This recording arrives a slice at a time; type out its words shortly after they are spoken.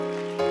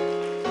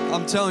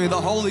I'm telling you, the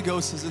Holy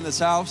Ghost is in this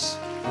house.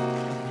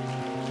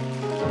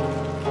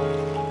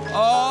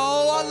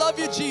 Oh, I love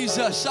you,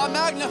 Jesus. I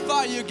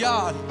magnify you,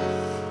 God.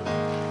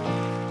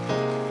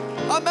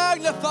 I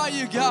magnify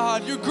you,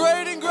 God. You're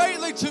great and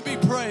greatly to be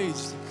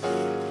praised.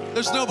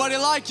 There's nobody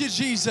like you,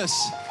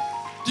 Jesus.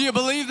 Do you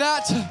believe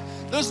that?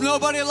 There's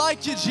nobody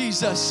like you,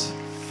 Jesus.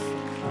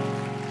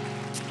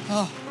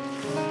 Oh,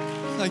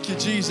 thank you,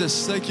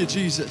 Jesus. Thank you,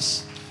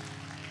 Jesus.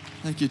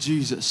 Thank you,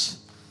 Jesus.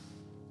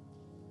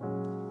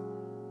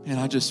 And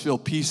I just feel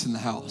peace in the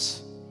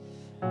house.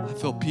 I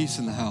feel peace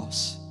in the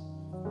house.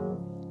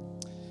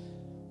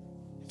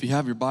 If you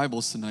have your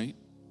Bibles tonight,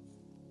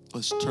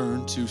 let's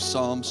turn to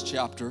Psalms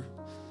chapter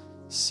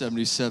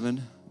 77.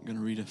 I'm going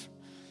to read a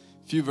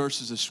few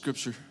verses of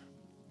scripture.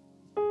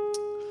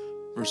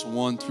 Verse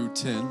 1 through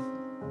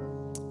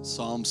 10.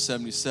 Psalm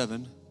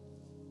 77.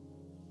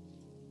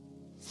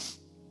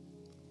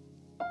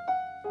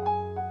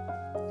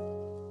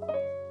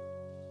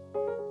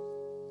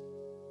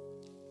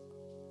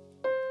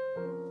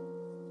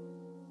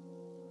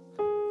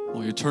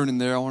 While you're turning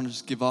there, I want to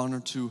just give honor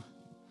to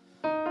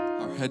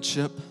our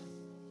headship,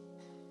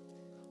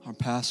 our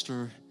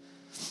pastor,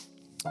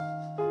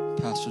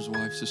 pastor's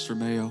wife, Sister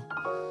Mayo.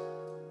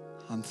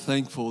 I'm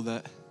thankful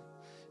that,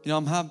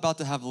 I'm about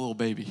to have a little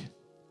baby.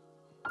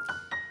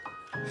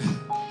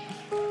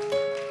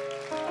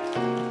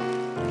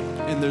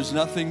 And there's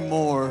nothing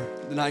more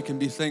than I can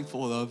be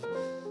thankful of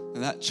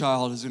than that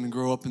child is going to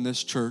grow up in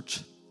this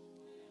church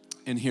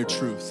and hear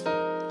truth.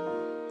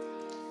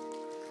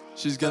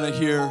 She's going to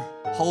hear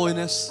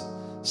holiness,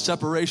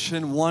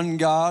 separation, one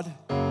God,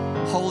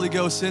 Holy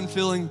Ghost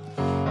infilling,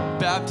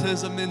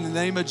 baptism in the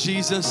name of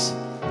Jesus.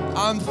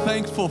 I'm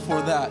thankful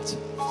for that.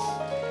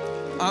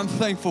 I'm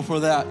thankful for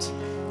that.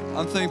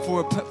 I'm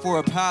thankful for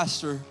a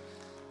pastor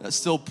that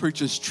still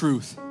preaches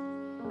truth.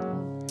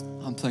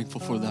 I'm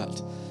thankful for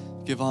that.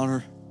 Give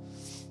honor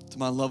to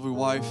my lovely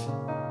wife.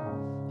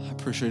 I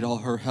appreciate all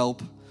her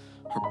help,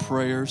 her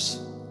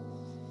prayers.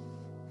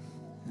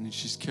 And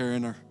she's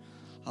carrying a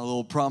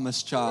little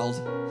promised child.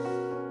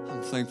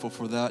 I'm thankful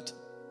for that.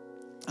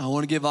 I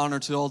want to give honor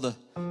to all the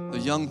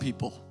young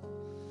people.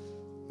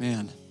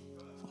 Man,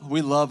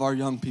 we love our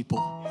young people.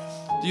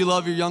 Do you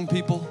love your young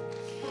people?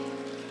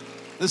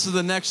 This is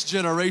the next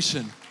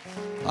generation.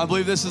 I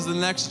believe this is the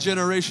next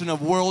generation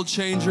of world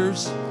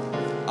changers.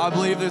 I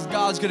believe that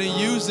God's going to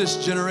use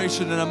this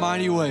generation in a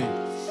mighty way.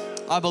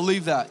 I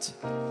believe that.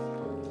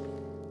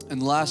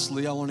 And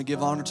lastly, I want to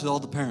give honor to all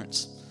the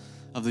parents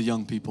of the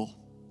young people.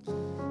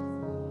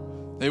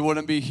 They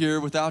wouldn't be here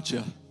without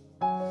you.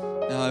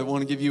 And I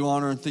want to give you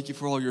honor and thank you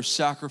for all your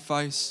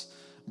sacrifice,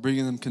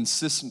 bringing them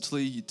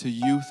consistently to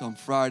youth on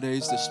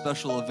Fridays, to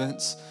special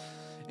events.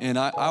 And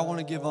I want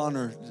to give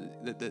honor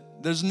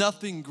that there's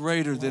nothing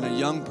greater than a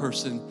young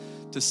person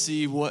to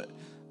see what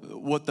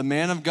the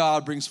man of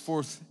God brings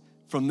forth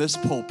from this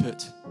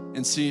pulpit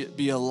and see it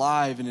be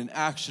alive and in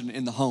action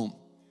in the home.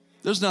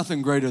 There's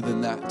nothing greater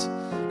than that.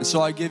 And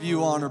so I give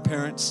you honor,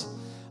 parents,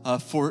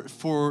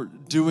 for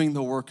doing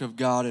the work of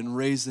God and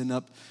raising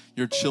up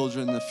your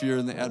children in the fear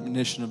and the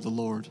admonition of the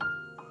Lord.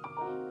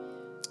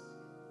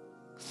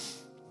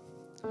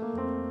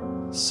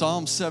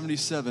 Psalm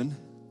 77.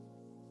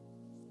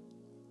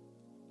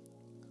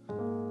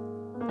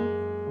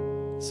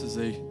 This is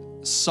a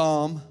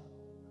psalm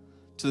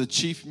to the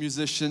chief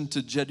musician,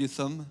 to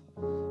Jeduthun,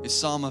 a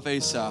psalm of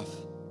Asaph.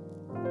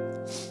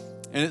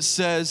 And it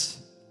says,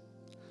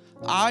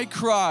 I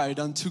cried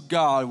unto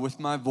God with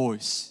my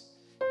voice,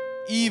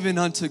 even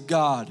unto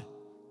God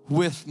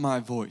with my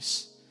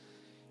voice.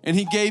 And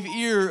he gave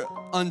ear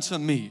unto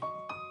me.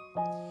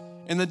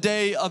 In the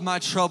day of my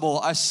trouble,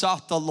 I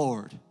sought the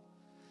Lord.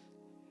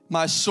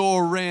 My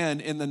soul ran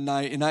in the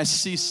night, and I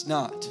ceased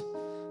not.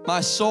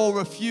 My soul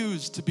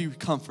refused to be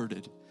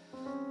comforted.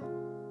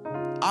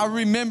 I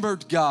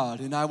remembered God,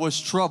 and I was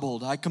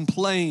troubled. I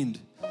complained,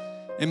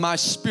 and my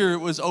spirit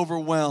was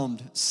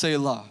overwhelmed.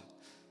 Selah.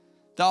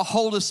 Thou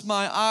holdest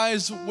my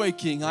eyes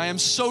waking. I am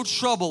so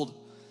troubled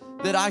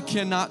that I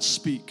cannot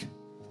speak.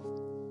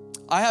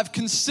 I have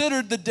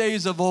considered the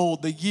days of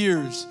old, the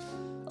years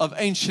of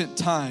ancient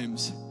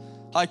times.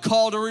 I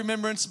call to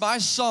remembrance my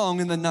song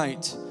in the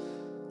night.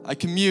 I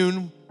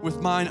commune with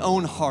mine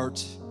own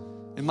heart,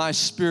 and my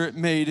spirit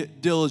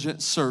made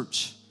diligent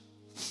search.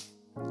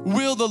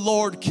 Will the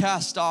Lord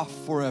cast off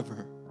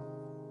forever?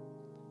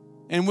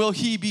 And will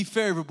he be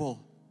favorable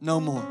no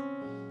more?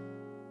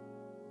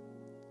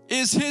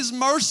 Is his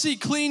mercy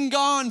clean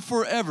gone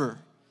forever?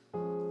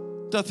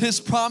 Doth his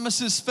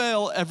promises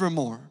fail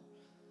evermore?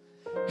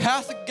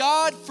 Hath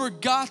God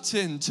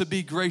forgotten to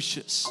be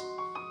gracious?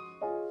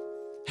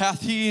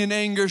 Hath he in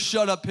anger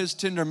shut up his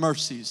tender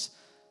mercies?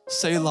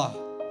 Selah.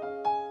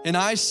 And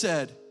I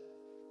said,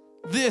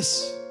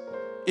 this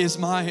is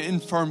my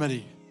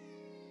infirmity.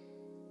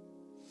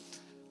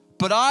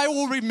 But I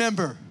will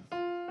remember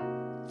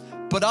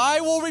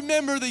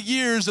the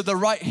years of the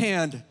right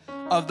hand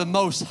of the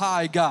Most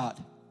High God.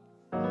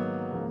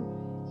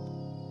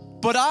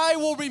 But I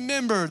will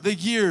remember the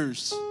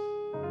years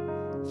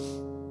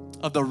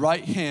of the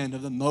right hand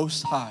of the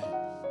Most High.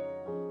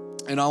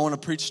 And I want to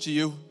preach to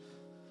you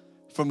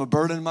from a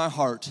burden in my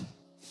heart.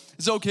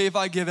 It's okay if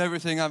I give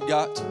everything I've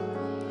got.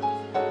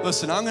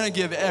 Listen, I'm going to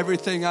give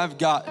everything I've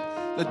got.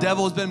 The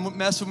devil has been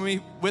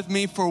messing with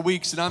me for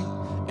weeks, and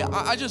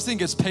I just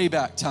think it's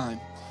payback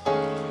time.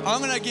 I'm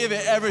going to give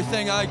it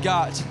everything I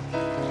got.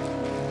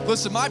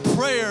 Listen, my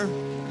prayer,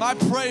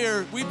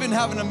 we've been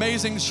having an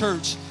amazing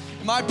church.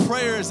 My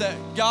prayer is that,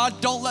 God,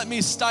 don't let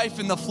me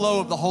stifle the flow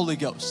of the Holy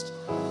Ghost.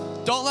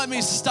 Don't let me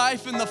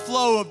stifle the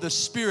flow of the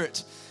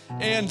Spirit.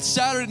 And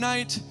Saturday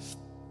night,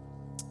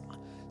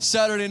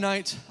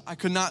 I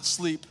could not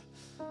sleep.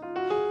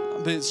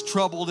 I was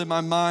troubled in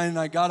my mind.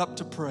 I got up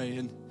to pray,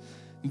 and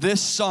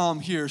this psalm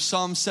here,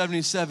 Psalm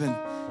 77,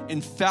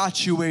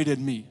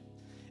 infatuated me.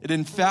 It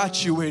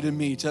infatuated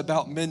me to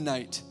about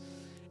midnight.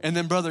 And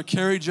then Brother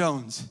Kerry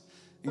Jones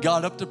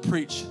got up to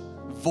preach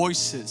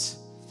voices.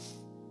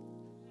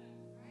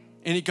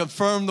 And he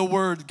confirmed the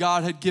word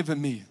God had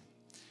given me.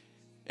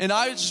 And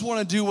I just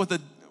want to do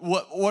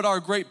what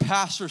our great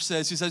pastor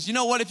says. He says, you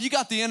know what? If you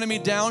got the enemy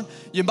down,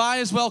 you might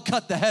as well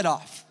cut the head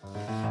off.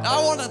 And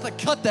I wanted to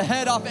cut the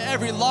head off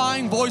every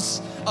lying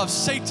voice of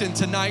Satan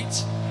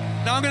tonight.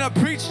 Now I'm going to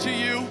preach to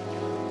you.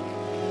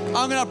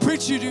 I'm going to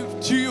preach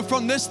to you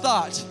from this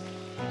thought.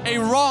 A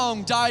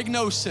wrong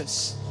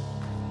diagnosis.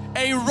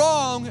 A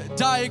wrong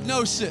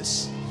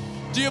diagnosis.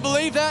 Do you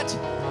believe that?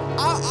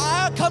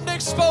 I come to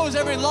expose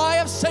every lie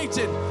of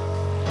Satan.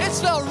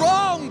 It's the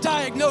wrong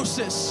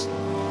diagnosis.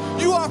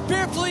 You are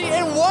fearfully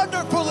and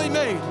wonderfully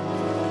made.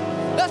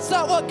 That's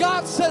not what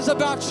God says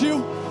about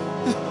you.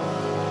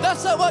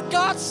 That's not what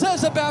God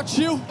says about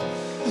you.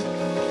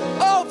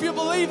 Oh, if you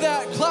believe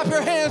that, clap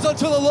your hands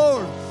unto the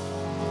Lord.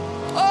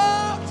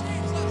 Oh,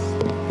 Jesus.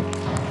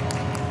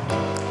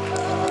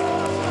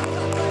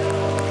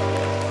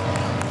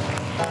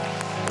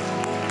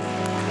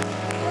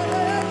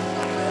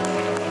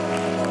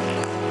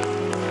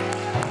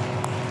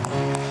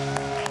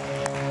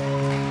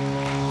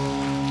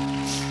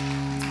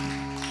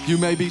 You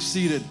may be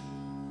seated.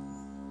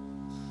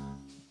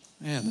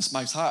 Man, this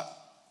mic's hot.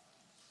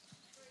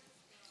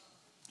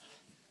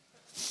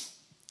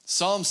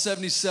 Psalm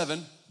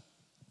 77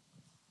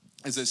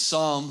 is a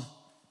psalm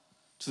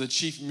to the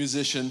chief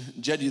musician,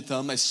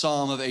 Jeduthun, a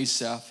psalm of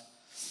Asaph.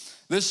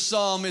 This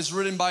psalm is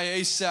written by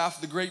Asaph,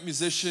 the great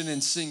musician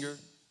and singer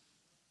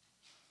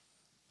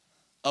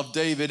of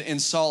David in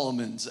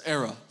Solomon's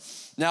era.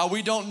 Now,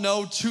 we don't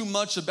know too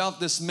much about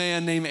this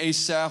man named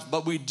Asaph,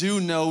 but we do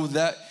know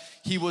that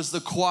he was the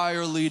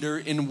choir leader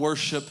in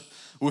worship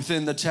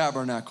within the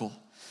tabernacle.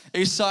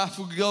 Asaph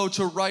would go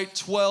to write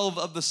 12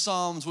 of the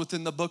Psalms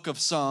within the book of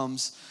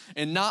Psalms,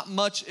 and not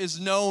much is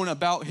known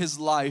about his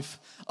life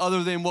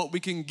other than what we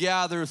can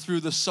gather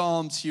through the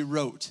Psalms he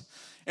wrote.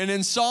 And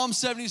in Psalm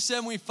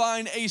 77, we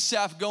find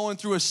Asaph going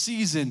through a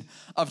season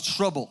of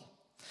trouble.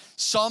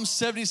 Psalm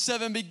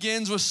 77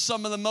 begins with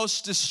some of the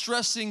most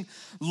distressing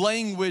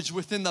language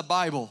within the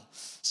Bible.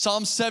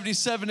 Psalm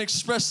 77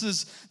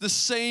 expresses the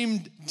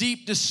same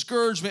deep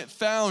discouragement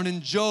found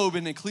in Job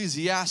and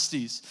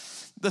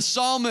Ecclesiastes. The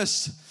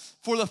psalmist,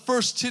 for the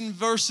first 10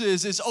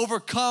 verses, is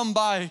overcome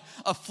by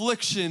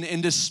affliction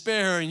and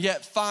despair and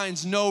yet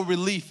finds no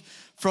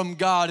relief from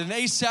God. And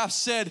Asaph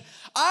said,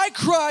 I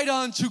cried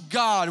unto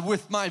God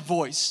with my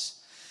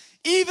voice,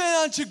 even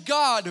unto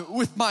God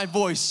with my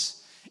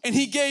voice, and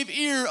he gave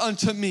ear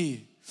unto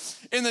me.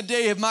 In the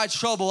day of my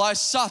trouble, I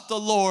sought the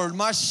Lord.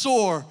 My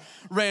sore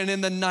ran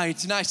in the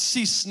night, and I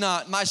ceased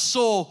not. My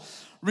soul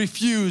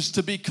refused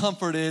to be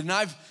comforted.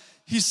 And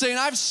he's saying,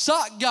 I've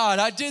sought God.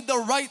 I did the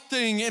right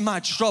thing in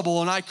my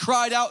trouble, and I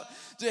cried out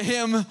to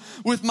him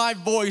with my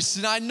voice.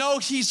 And I know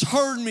he's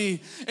heard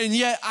me, and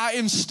yet I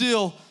am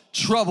still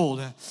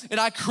troubled. And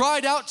I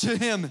cried out to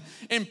him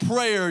in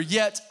prayer,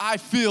 yet I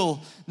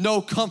feel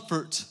no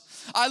comfort.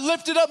 I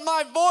lifted up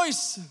my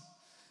voice.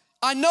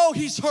 I know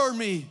he's heard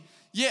me,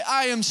 yet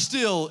I am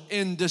still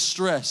in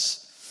distress.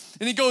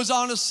 And he goes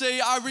on to say,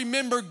 I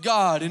remember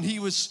God, and he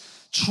was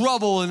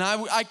troubled, and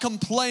I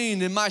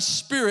complained, and my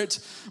spirit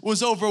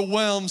was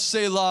overwhelmed,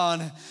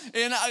 Selah.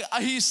 And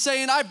he's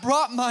saying, I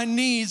brought my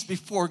knees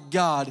before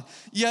God,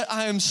 yet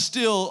I am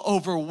still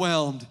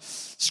overwhelmed.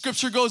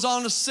 Scripture goes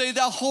on to say,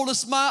 thou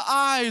holdest my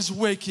eyes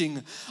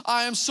waking.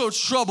 I am so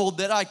troubled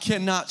that I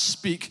cannot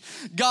speak.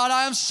 God,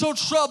 I am so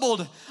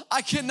troubled,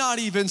 I cannot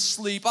even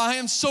sleep. I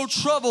am so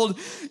troubled,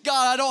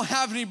 God, I don't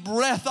have any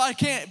breath. I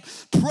can't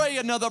pray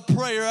another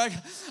prayer.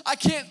 I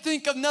can't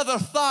think another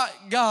thought,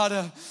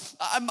 God.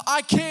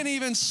 I can't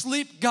even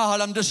sleep,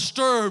 God. I'm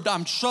disturbed,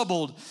 I'm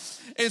troubled.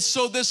 And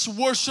so this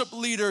worship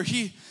leader,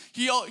 he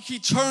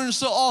turns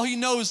to all he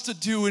knows to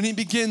do, and he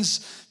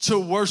begins to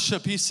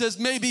worship. He says,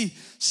 maybe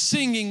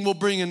singing will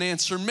bring an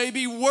answer.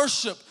 Maybe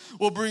worship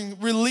will bring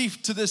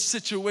relief to this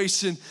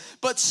situation.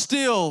 But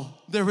still,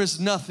 there is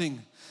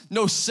nothing,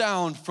 no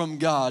sound from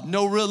God,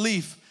 no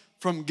relief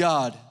from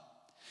God.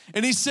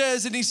 And he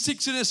says, and he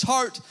seeks in his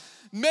heart,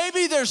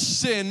 maybe there's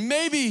sin.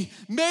 Maybe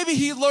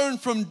he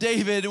learned from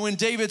David when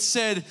David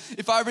said,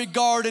 if I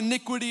regard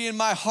iniquity in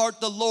my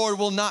heart, the Lord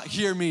will not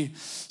hear me.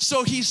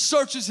 So he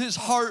searches his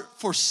heart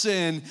for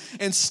sin,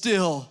 and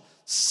still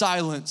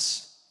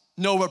silence,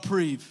 no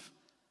reprieve.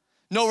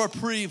 No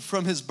reprieve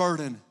from his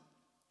burden.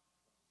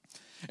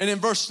 And in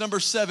verse number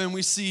 7,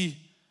 we see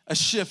a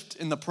shift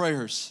in the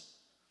prayers.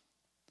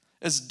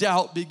 As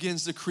doubt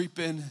begins to creep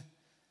in,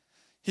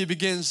 he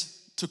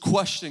begins to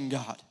question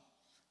God.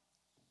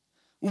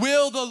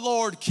 Will the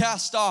Lord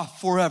cast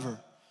off forever?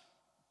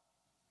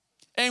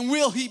 And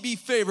will he be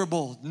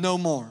favorable no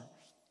more?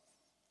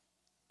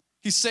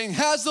 He's saying,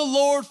 has the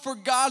Lord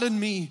forgotten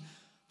me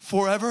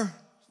forever?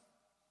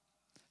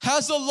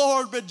 Has the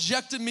Lord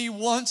rejected me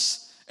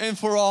once and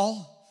for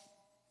all?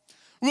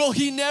 Will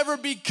he never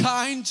be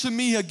kind to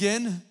me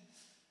again?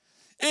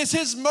 Is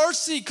his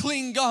mercy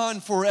clean gone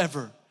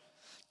forever?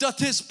 Doth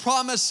his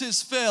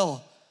promises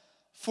fail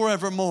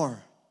forevermore?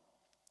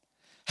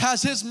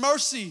 Has his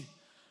mercy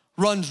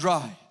run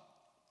dry?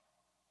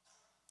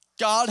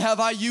 God, have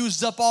I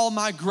used up all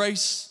my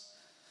grace?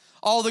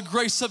 All the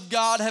grace of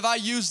God, have I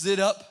used it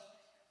up?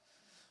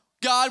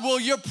 God, will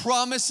your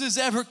promises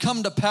ever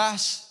come to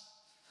pass?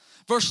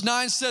 Verse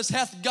 9 says,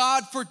 hath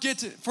God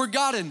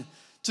forgotten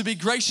to be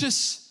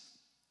gracious?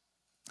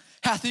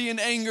 Hath he in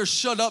anger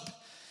shut up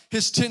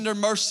his tender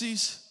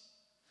mercies?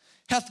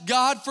 Hath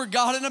God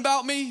forgotten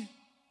about me?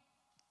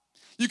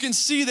 You can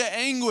see the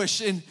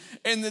anguish and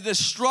the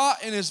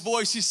distraught in his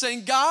voice. He's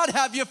saying, God,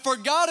 have you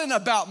forgotten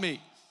about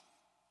me?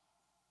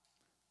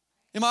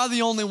 Am I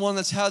the only one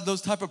that's had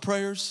those type of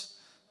prayers?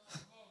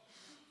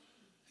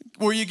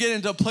 Where you get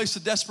into a place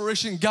of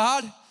desperation.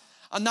 God,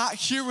 I'm not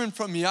hearing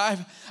from you.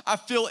 I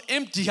feel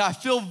empty. I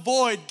feel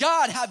void.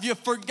 God, have you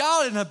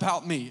forgotten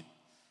about me?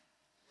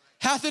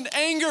 Hath in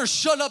anger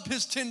shut up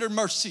his tender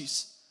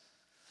mercies?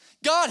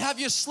 God, have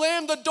you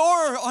slammed the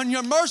door on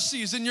your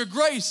mercies and your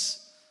grace?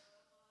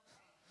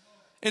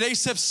 And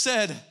Asaph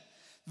said,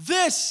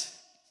 this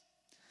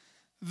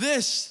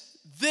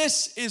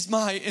is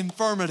my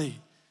infirmity.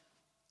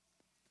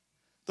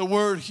 The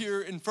word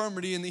here,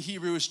 infirmity, in the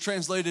Hebrew is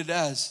translated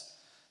as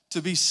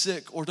to be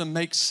sick or to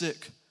make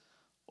sick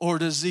or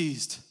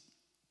diseased.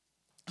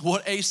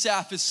 What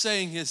Asaph is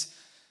saying is,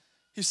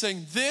 he's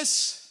saying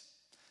this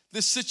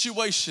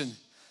situation,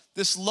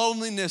 this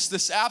loneliness,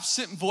 this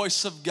absent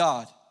voice of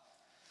God,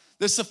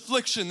 this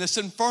affliction, this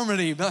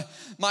infirmity,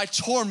 my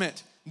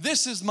torment,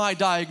 this is my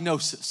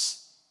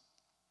diagnosis.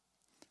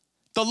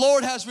 The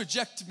Lord has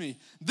rejected me.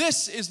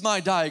 This is my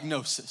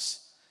diagnosis.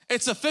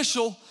 It's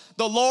official.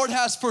 The Lord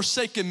has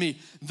forsaken me.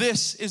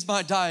 This is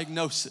my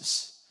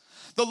diagnosis.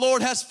 The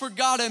Lord has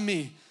forgotten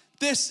me.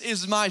 This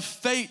is my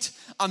fate.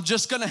 I'm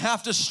just gonna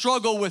have to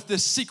struggle with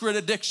this secret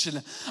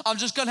addiction. I'm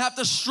just gonna have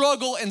to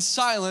struggle in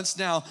silence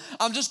now.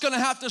 I'm just gonna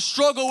have to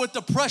struggle with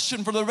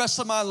depression for the rest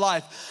of my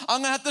life.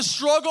 I'm gonna have to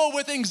struggle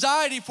with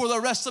anxiety for the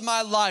rest of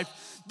my life.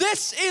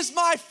 This is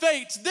my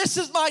fate. This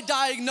is my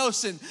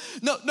diagnosis.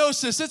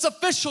 It's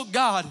official,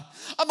 God.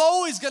 I'm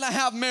always gonna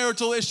have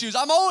marital issues.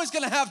 I'm always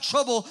gonna have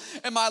trouble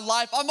in my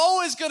life. I'm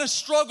always gonna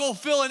struggle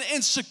feeling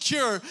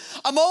insecure.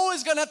 I'm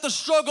always gonna have to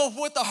struggle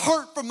with the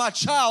hurt from my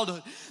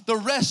childhood the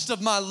rest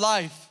of my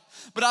life.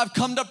 But I've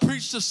come to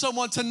preach to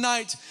someone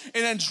tonight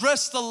and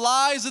address the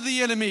lies of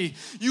the enemy.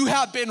 You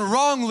have been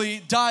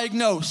wrongly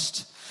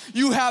diagnosed.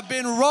 You have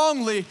been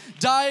wrongly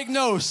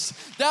diagnosed.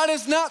 That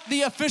is not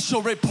the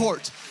official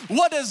report.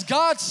 What does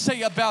God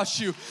say about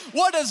you?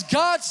 What does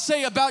God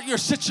say about your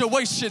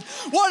situation?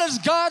 What does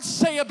God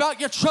say about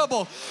your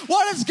trouble?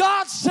 What does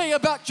God say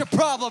about your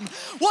problem?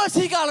 What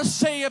does he got to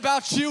say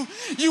about you?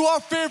 You are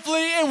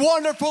fearfully and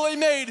wonderfully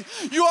made.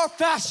 You are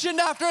fashioned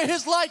after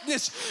his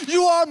likeness.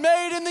 You are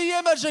made in the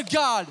image of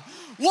God.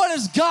 What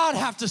does God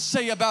have to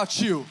say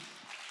about you?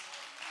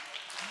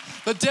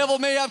 The devil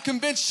may have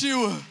convinced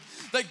you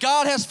that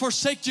God has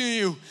forsaken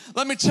you.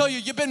 Let me tell you,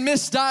 you've been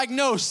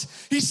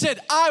misdiagnosed. He said,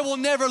 I will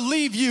never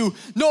leave you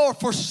nor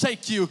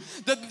forsake you.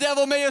 The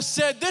devil may have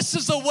said, this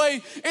is the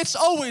way it's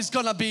always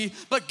gonna be.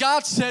 But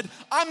God said,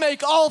 I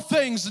make all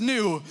things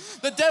new.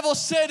 The devil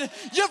said,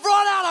 you've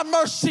run out of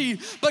mercy.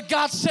 But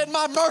God said,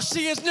 my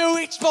mercy is new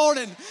each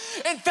morning.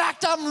 In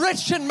fact, I'm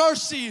rich in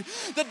mercy.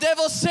 The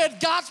devil said,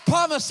 God's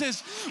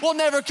promises will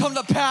never come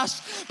to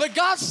pass. But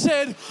God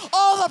said,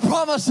 all the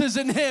promises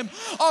in him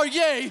are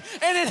yea,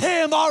 and in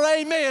him are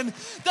amen.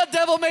 The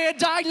devil may have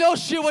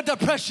diagnosed you with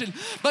depression,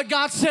 but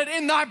God said,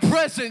 in thy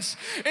presence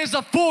is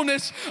the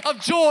fullness of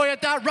joy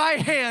at thy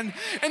right hand,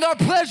 and our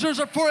pleasures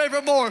are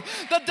forevermore.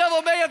 The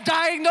devil may have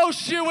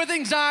diagnosed you with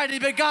anxiety,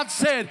 but God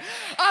said,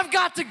 I've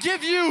got to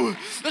give you,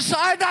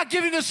 I'm not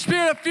giving the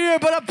spirit of fear,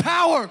 but a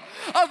power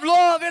of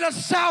love and a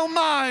sound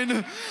mind.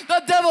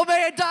 The devil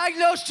may have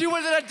diagnosed you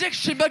with an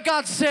addiction, but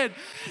God said,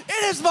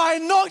 it is my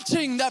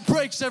anointing that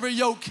breaks every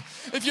yoke.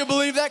 If you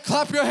believe that,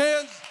 clap your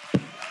hands.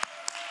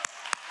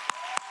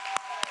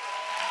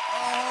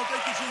 Oh,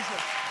 thank you,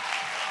 Jesus.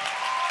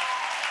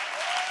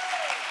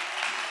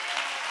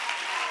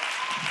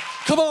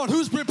 Come on,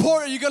 whose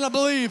report are you going to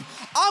believe?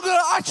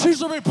 I choose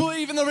to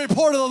believe in the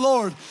report of the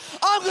Lord.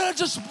 I'm going to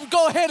just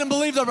go ahead and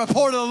believe the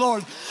report of the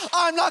Lord.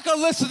 I'm not going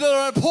to listen to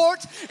the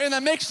report and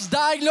the mixed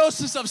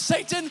diagnosis of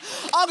Satan.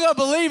 I'm going to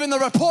believe in the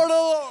report of the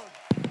Lord.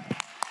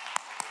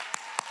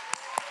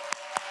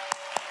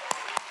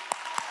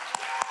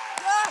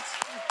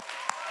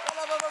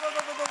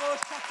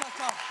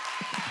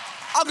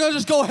 I'm going to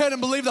just go ahead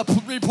and believe the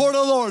report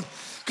of the Lord.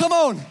 Come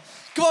on.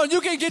 Come on,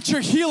 you can get your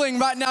healing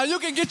right now. You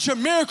can get your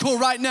miracle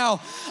right now.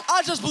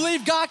 I just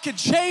believe God can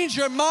change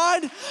your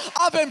mind.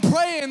 I've been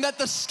praying that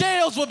the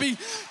scales will be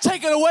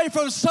taken away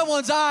from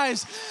someone's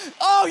eyes.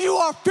 Oh, you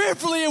are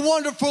fearfully and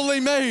wonderfully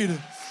made.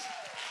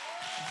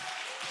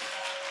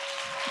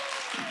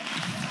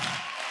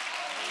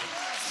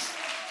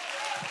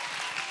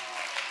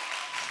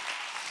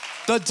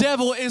 The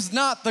devil is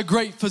not the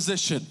great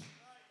physician.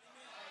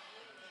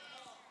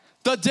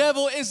 The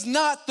devil is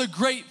not the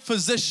great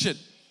physician.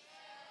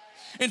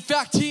 In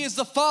fact, he is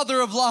the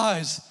father of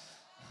lies.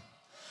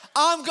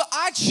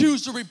 I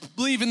choose to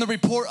believe in the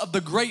report of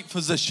the great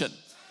physician.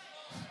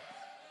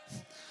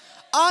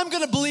 I'm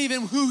going to believe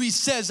in who he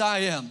says I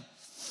am.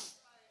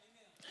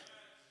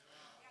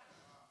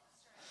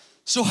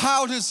 So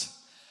how does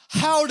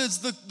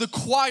the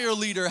choir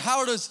leader,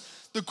 how does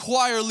the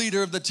choir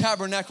leader of the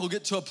tabernacle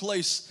get to a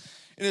place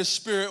in his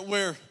spirit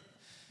where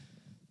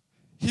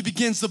he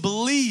begins to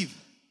believe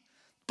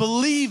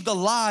the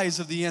lies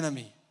of the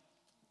enemy?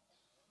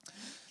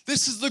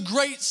 This is the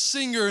great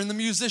singer and the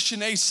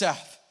musician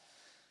Asaph.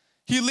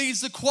 He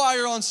leads the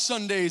choir on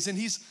Sundays, and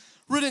he's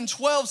written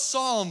 12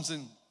 psalms,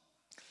 and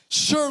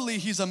surely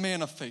he's a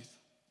man of faith.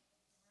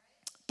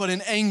 But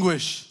in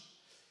anguish,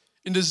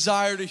 in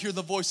desire to hear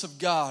the voice of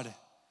God,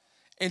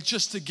 and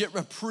just to get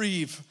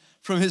reprieve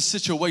from his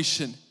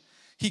situation,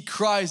 he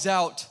cries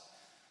out,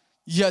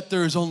 yet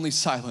there is only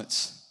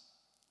silence.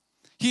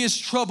 He is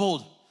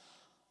troubled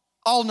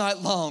all night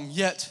long,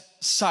 yet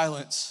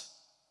silence.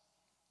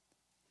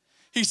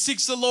 He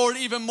seeks the Lord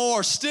even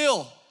more,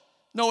 still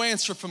no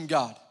answer from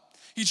God.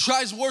 He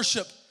tries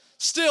worship,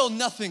 still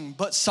nothing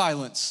but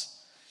silence.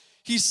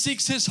 He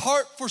seeks his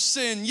heart for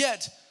sin,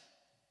 yet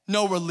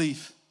no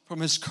relief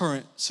from his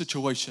current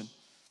situation.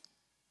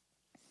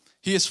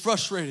 He is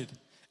frustrated,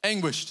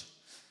 anguished,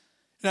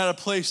 and at a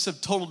place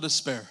of total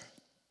despair.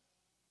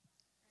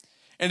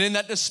 And in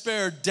that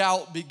despair,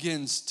 doubt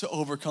begins to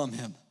overcome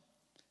him.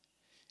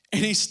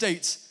 And he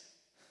states,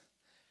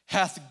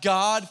 hath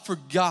God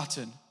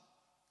forgotten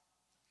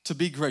to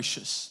be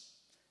gracious?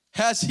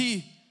 Has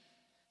he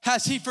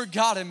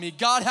forgotten me?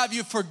 God, have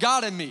you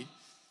forgotten me?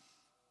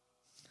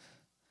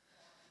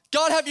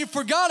 God, have you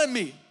forgotten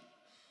me?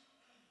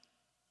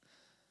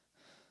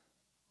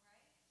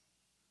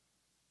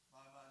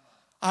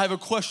 I have a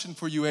question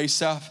for you,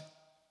 Asaph.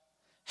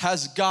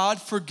 Has God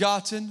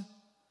forgotten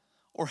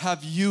or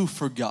have you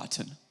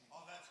forgotten? Oh,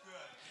 that's good.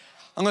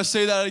 I'm going to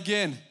say that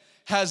again.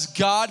 Has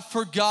God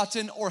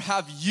forgotten or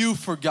have you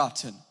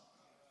forgotten?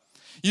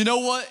 You know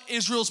what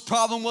Israel's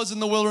problem was in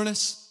the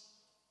wilderness?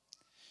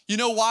 You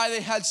know why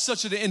they had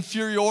such an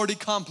inferiority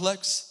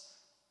complex?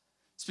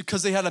 It's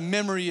because they had a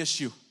memory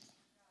issue.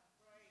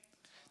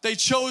 They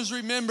chose to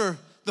remember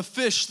the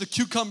fish, the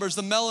cucumbers,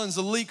 the melons,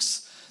 the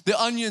leeks, the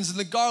onions, and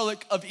the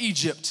garlic of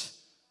Egypt.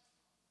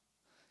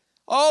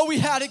 Oh, we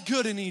had it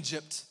good in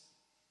Egypt.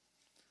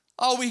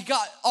 Oh, we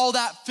got all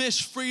that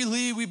fish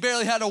freely. We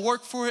barely had to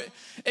work for it.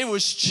 It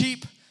was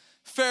cheap.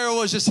 Pharaoh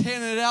was just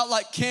handing it out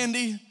like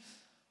candy.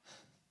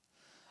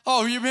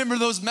 Oh, you remember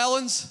those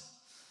melons?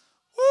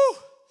 Woo!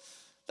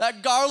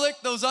 That garlic,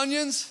 those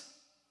onions.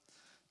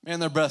 Man,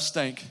 their breath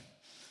stank.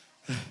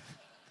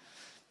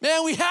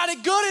 Man, we had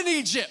it good in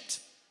Egypt.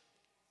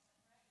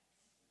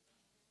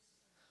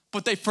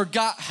 But they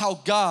forgot how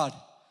God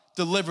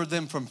delivered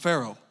them from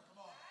Pharaoh.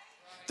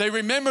 They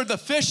remembered the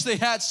fish they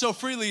had so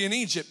freely in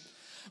Egypt,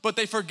 but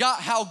they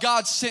forgot how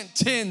God sent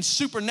 10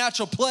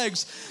 supernatural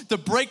plagues to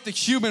break the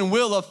human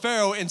will of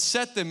Pharaoh and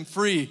set them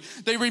free.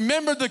 They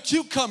remembered the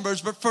cucumbers,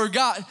 but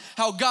forgot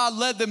how God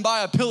led them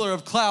by a pillar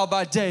of cloud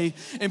by day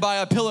and by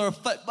a pillar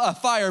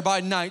of fire by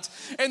night.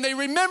 And they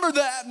remembered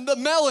the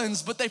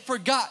melons, but they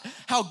forgot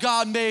how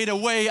God made a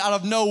way out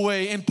of no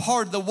way and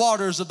parted the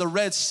waters of the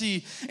Red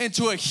Sea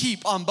into a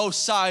heap on both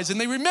sides.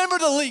 And they remembered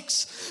the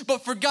leeks,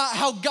 but forgot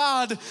how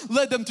God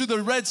led them through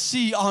the Red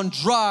Sea on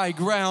dry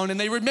ground. And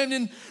they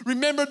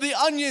remembered the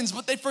onions,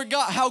 but they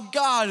forgot how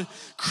God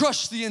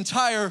crushed the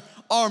entire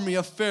army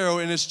of Pharaoh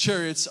and his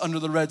chariots under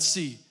the Red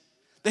Sea.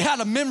 They had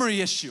a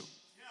memory issue.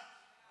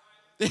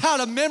 They had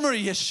a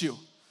memory issue.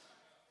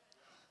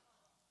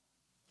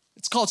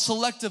 It's called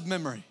selective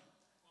memory.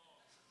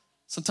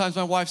 Sometimes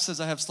my wife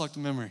says I have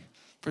selective memory.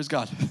 Praise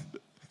God.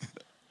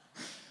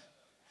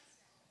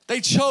 They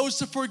chose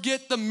to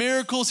forget the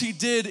miracles he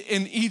did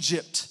in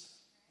Egypt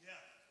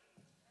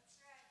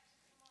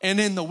and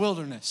in the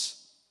wilderness.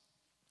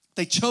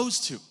 They chose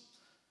to.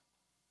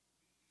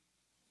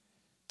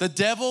 The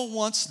devil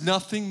wants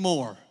nothing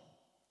more.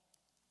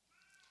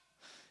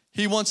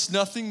 He wants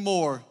nothing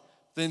more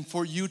than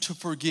for you to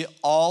forget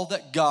all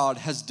that God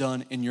has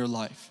done in your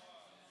life.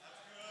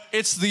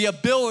 It's the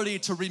ability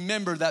to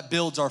remember that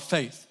builds our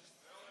faith.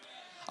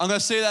 I'm going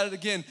to say that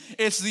again.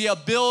 It's the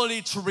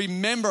ability to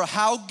remember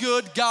how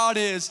good God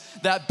is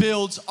that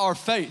builds our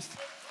faith.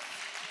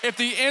 If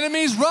the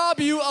enemies rob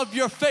you of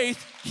your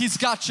faith, he's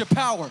got your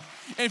power.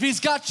 And if he's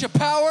got your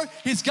power,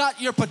 he's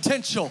got your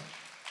potential.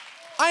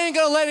 I ain't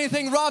gonna let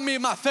anything rob me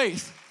of my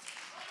faith.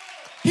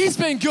 He's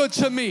been good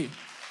to me.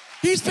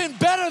 He's been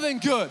better than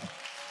good.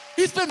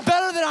 He's been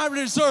better than I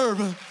deserve.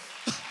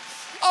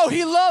 Oh,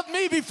 he loved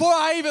me before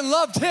I even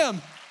loved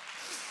him.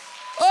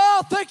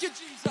 Oh, thank you,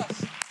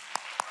 Jesus.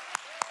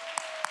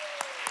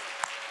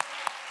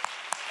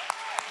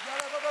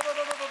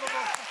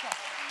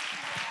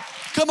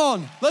 Come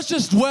on, let's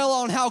just dwell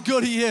on how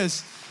good he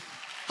is.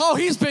 Oh,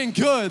 he's been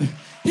good.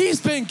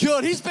 He's been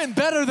good. He's been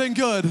better than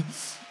good.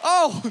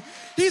 Oh,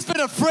 he's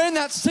been a friend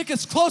that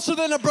sticks closer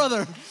than a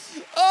brother.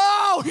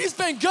 Oh, he's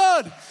been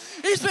good.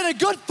 He's been a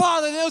good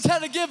father that knows how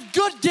to give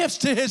good gifts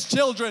to his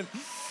children.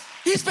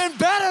 He's been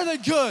better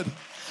than good.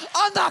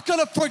 I'm not going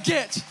to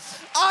forget.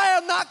 I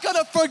am not going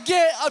to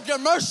forget of your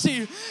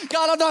mercy.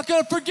 God, I'm not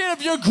going to forget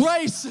of your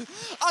grace.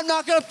 I'm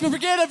not going to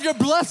forget of your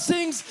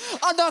blessings.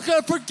 I'm not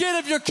going to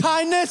forget of your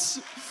kindness.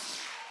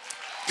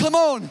 Come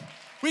on.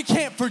 We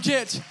can't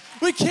forget.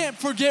 We can't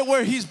forget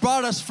where he's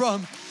brought us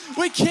from.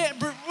 We can't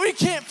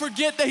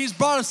forget that he's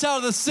brought us out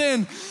of the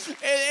sin,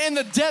 in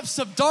the depths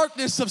of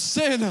darkness of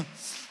sin.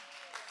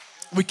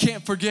 We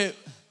can't forget.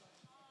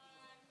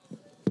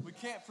 We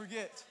can't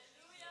forget.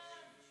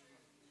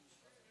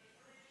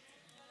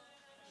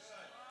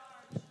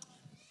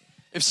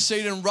 If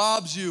Satan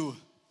robs you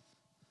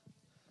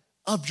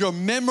of your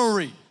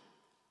memory,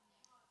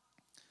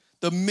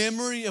 the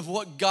memory of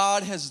what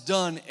God has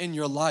done in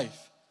your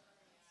life,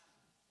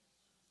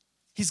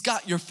 he's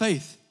got your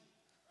faith.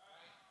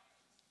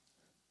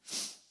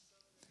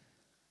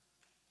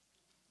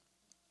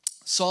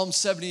 Psalm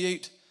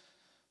 78,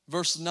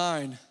 verse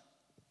 9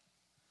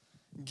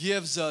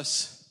 gives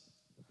us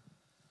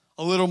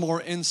a little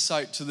more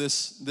insight to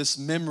this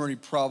memory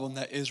problem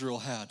that Israel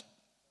had.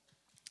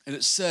 And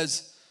it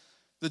says,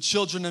 the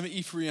children of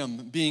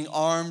Ephraim, being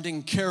armed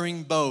and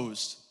carrying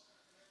bows,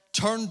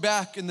 turned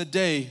back in the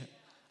day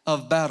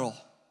of battle.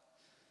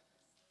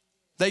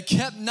 They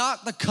kept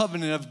not the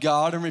covenant of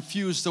God and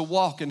refused to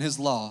walk in his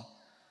law,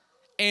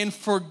 and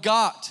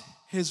forgot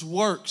his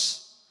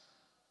works.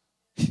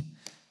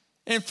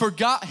 And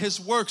forgot his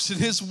works and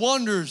his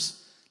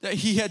wonders that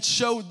he had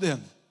showed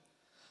them.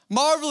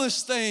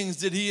 Marvelous things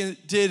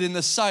did in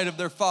the sight of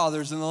their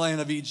fathers in the land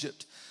of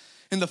Egypt,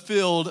 in the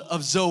field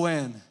of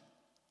Zoan.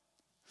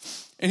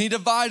 And he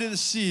divided the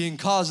sea and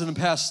caused it to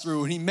pass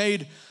through. And he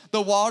made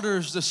the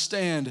waters to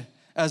stand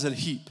as a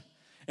heap.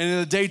 And in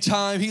the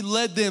daytime he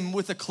led them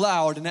with a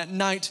cloud, and at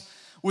night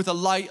with a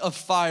light of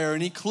fire.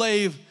 And he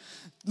clave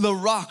the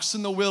rocks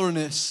in the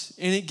wilderness,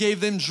 and he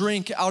gave them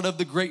drink out of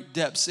the great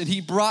depths. And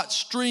he brought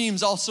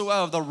streams also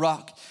out of the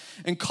rock,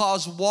 and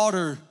caused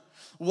waters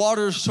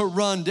to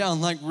run down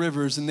like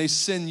rivers. And they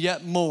sinned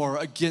yet more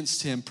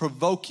against him,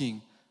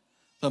 provoking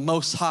the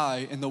Most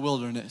High in the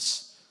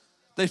wilderness.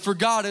 They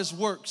forgot his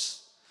works.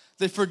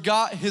 They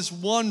forgot his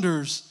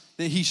wonders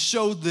that he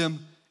showed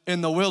them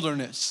in the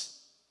wilderness.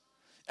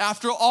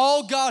 After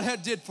all God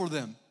had did for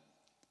them,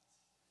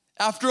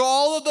 after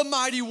all of the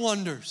mighty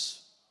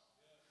wonders,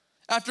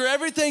 after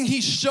everything he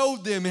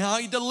showed them, how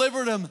he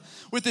delivered them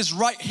with his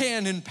right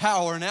hand in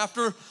power, and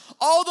after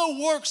all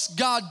the works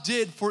God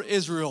did for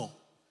Israel,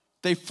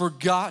 they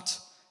forgot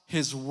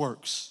his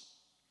works.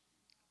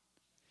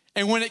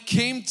 And when it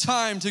came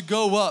time to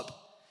go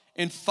up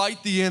and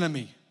fight the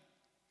enemy,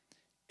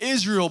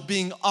 Israel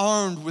being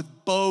armed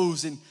with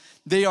bows, and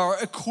they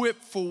are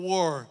equipped for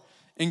war,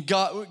 and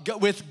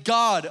with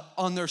God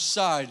on their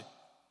side.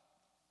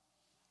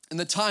 In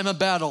the time of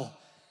battle,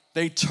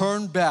 they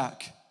turned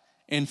back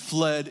and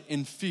fled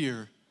in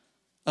fear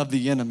of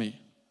the enemy.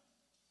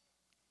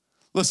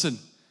 Listen,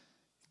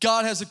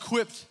 God has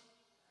equipped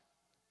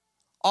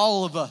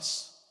all of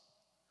us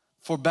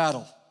for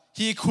battle.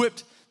 He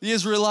equipped the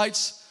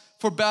Israelites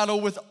for battle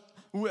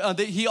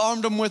he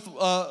armed them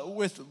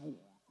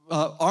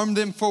armed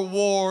them for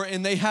war,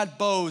 and they had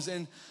bows,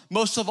 and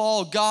most of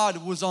all,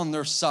 God was on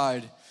their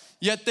side.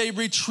 Yet they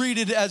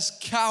retreated as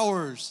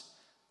cowards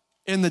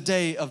in the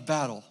day of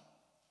battle.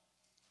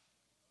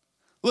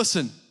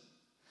 Listen,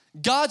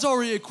 God's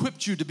already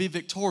equipped you to be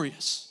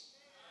victorious.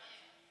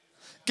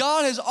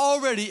 God has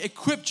already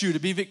equipped you to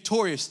be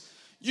victorious.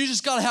 You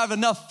just gotta have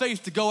enough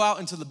faith to go out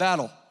into the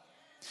battle.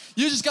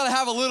 You just gotta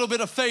have a little bit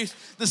of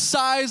faith, the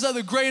size of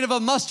the grain of a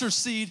mustard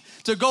seed,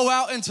 to go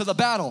out into the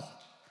battle.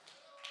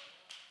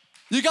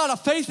 You gotta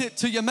faith it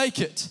till you make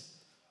it.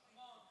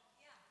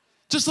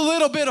 Just a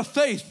little bit of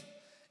faith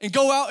and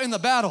go out in the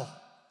battle.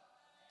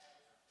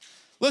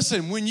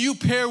 Listen, when you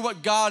pair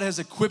what God has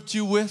equipped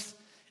you with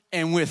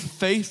and with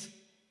faith,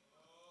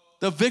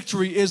 the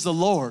victory is the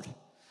Lord.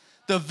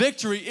 The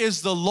victory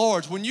is the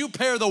Lord's. When you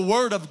pair the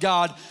word of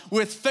God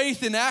with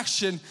faith in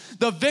action,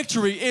 the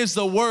victory is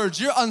the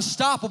words. You're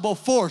unstoppable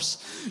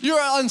force. You're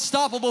an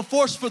unstoppable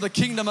force for the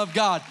kingdom of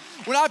God.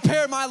 When I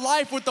pair my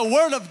life with the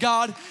word of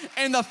God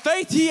and the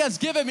faith he has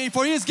given me,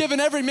 for he has given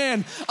every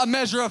man a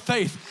measure of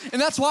faith.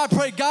 And that's why I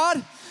pray,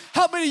 God,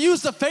 help me to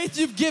use the faith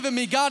you've given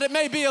me. God, it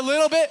may be a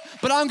little bit,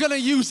 but I'm gonna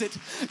use it.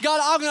 God,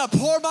 I'm gonna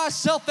pour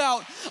myself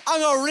out. I'm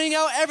gonna wring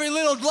out every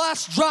little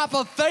last drop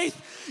of faith.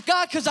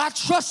 God, because I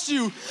trust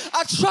you.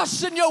 I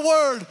trust in your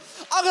word.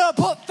 I'm gonna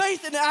put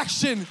faith in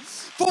action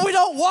For we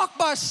don't walk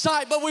by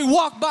sight, but we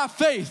walk by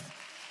faith.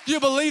 Do you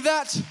believe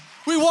that?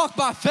 We walk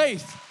by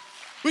faith.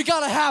 We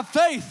gotta have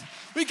faith.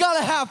 We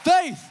gotta have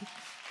faith.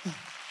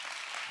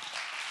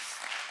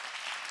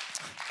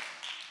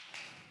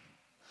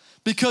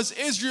 Because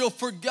Israel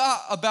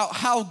forgot about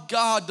how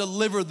God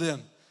delivered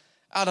them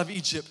out of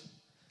Egypt.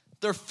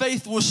 Their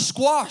faith was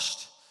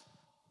squashed.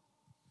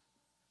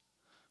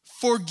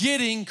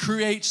 Forgetting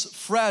creates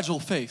fragile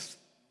faith.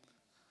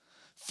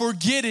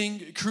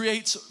 Forgetting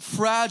creates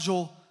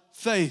fragile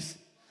faith.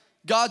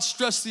 God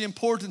stressed the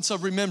importance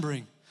of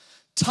remembering.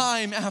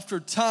 Time after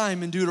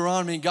time in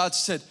Deuteronomy, God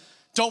said,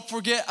 don't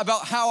forget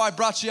about how I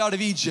brought you out of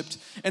Egypt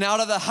and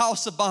out of the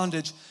house of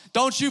bondage.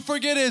 Don't you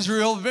forget,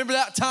 Israel. Remember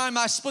that time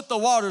I split the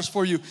waters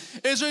for you.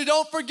 Israel,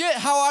 don't forget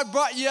how I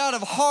brought you out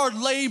of hard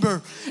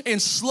labor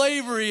and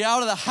slavery,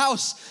 out of the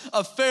house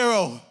of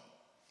Pharaoh.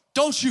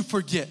 Don't you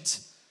forget.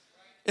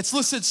 It's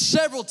listed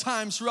several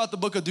times throughout the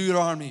book of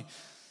Deuteronomy.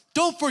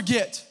 Don't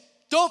forget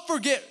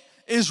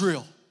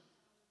Israel.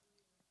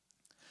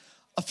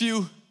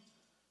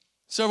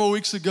 Several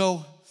weeks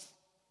ago,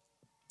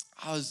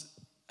 I was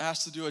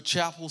asked to do a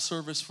chapel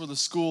service for the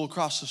school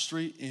across the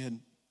street,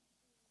 and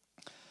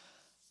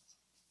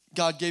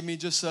God gave me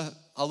just a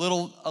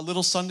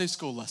little Sunday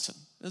school lesson.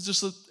 It's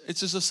just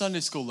a Sunday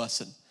school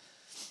lesson.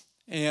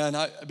 And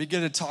I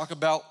began to talk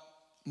about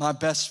my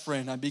best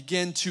friend. I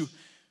began to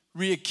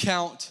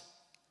recount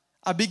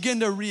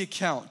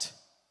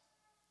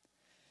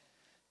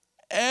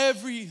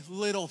every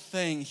little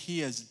thing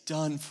he has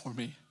done for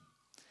me.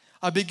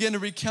 I began to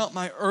recount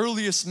my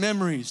earliest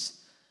memories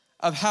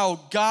of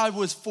how God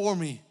was for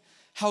me,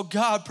 how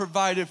God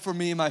provided for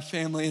me and my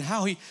family, and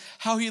how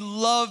he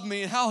loved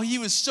me, and how he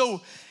was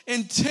so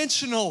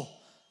intentional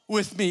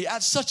with me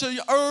at such an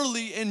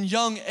early and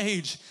young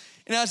age.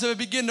 And as I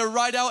began to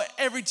write out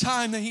every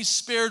time that he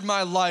spared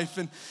my life,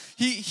 and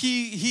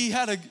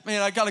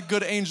I got a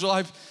good angel.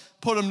 I've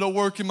put him to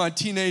work in my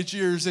teenage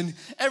years, and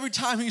every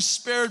time he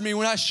spared me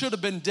when I should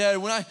have been dead,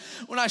 when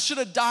I should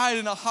have died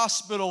in a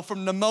hospital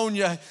from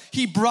pneumonia,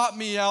 he brought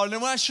me out. And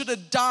when I should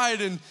have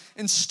died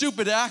in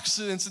stupid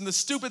accidents and the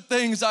stupid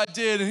things I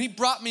did, and he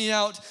brought me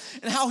out,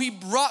 and how he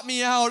brought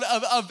me out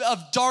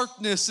of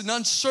darkness and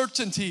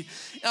uncertainty.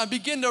 And I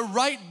begin to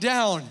write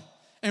down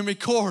and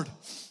record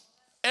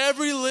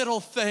every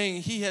little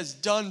thing he has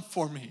done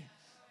for me.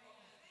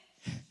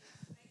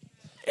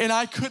 And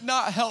I could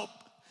not help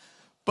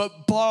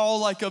but bawl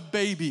like a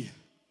baby,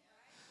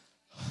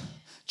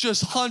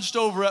 just hunched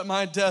over at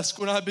my desk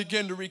when I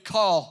began to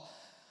recall,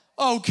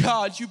 oh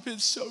God, you've been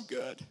so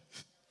good.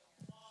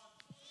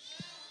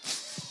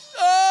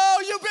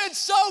 Oh, you've been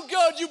so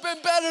good. You've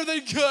been better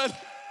than good.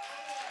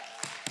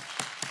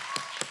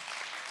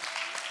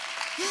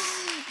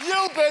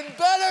 You've been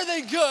better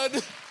than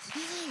good.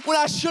 When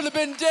I should have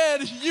been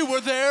dead, you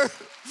were there.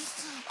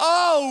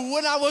 Oh,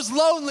 when I was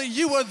lonely,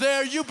 you were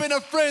there. You've been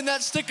a friend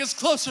that sticks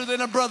closer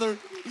than a brother.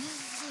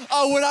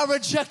 Oh, when I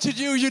rejected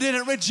you, you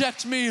didn't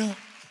reject me.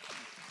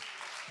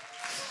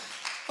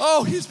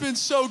 Oh, he's been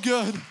so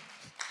good.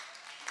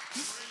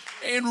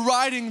 In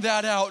writing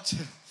that out,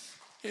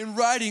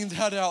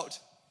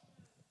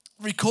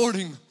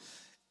 recording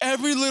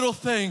every little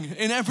thing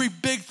and every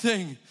big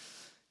thing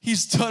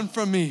he's done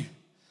for me.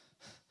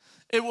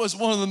 It was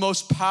one of the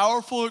most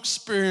powerful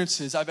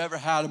experiences I've ever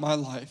had in my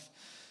life.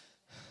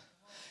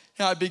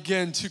 And I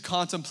began to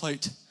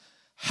contemplate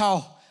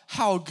how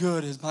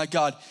good is my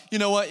God. You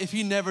know what? If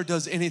he never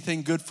does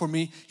anything good for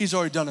me, he's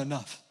already done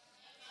enough.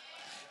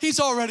 He's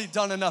already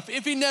done enough.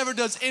 If he never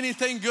does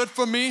anything good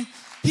for me,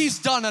 he's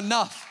done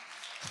enough.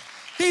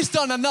 He's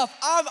done enough.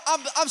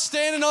 I'm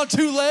standing on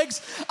two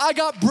legs. I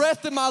got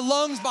breath in my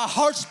lungs. My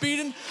heart's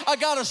beating. I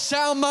got a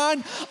sound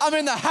mind. I'm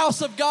in the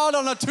house of God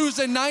on a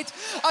Tuesday night.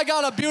 I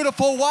got a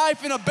beautiful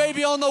wife and a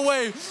baby on the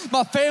way.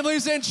 My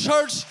family's in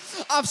church.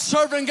 I'm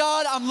serving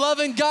God. I'm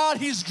loving God.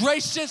 He's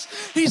gracious.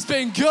 He's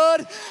been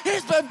good.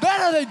 He's been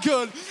better than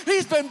good.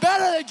 He's been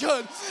better than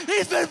good.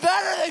 He's been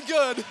better than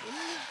good.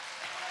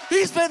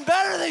 He's been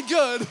better than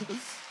good.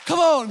 Come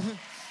on.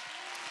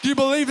 Do you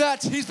believe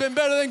that? He's been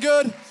better than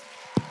good.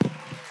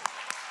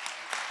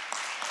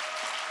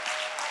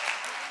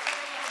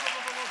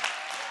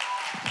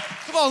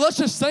 Come on, let's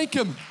just thank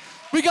him.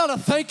 We got to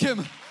thank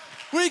him.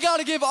 We got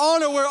to give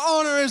honor where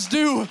honor is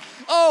due.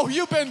 Oh,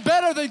 you've been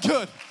better than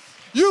good.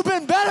 You've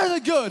been better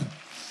than good.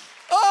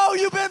 Oh,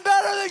 you've been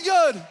better than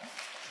good.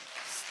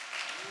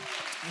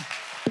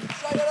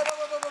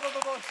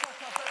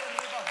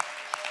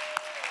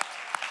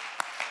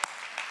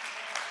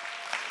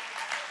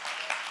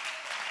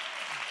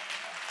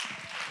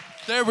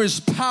 There is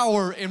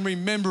power in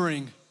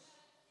remembering.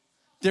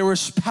 There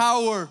is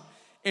power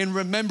in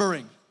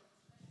remembering.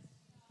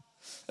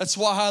 That's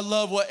why I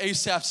love what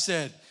Asaph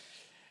said.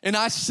 And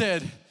I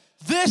said,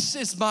 this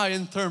is my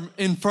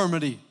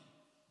infirmity,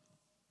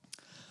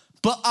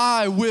 but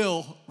I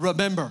will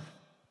remember.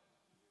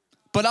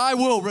 But I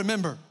will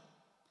remember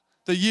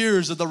the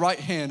years of the right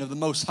hand of the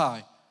Most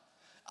High.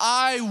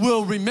 I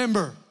will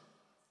remember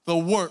the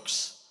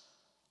works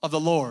of the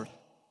Lord.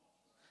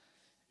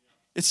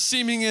 It's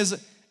seeming as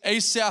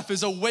Asaph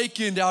is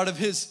awakened out of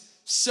his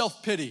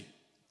self-pity.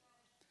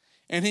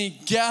 And he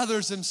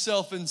gathers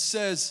himself and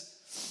says,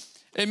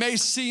 it may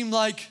seem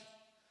like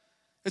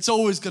it's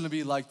always going to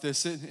be like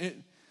this.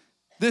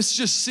 This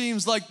just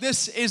seems like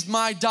this is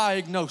my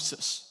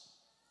diagnosis.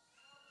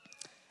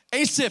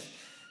 Asaph,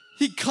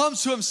 he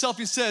comes to himself,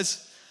 he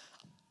says,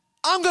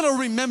 I'm going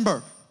to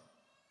remember.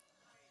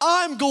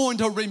 I'm going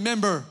to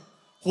remember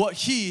what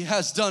he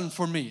has done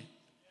for me.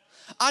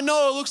 I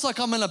know it looks like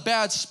I'm in a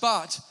bad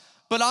spot,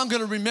 but I'm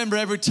going to remember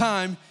every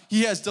time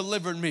he has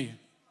delivered me.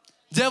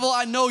 Devil,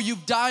 I know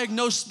you've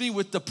diagnosed me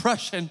with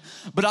depression,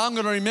 but I'm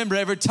going to remember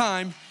every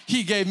time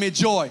he gave me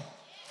joy.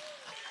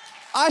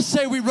 I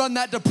say we run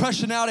that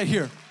depression out of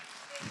here.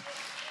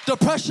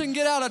 Depression,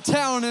 get out of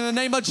town in the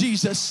name of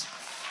Jesus.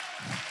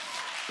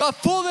 The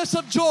fullness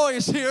of joy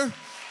is here.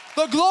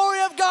 The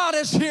glory of God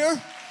is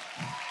here.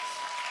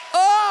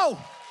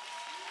 Oh,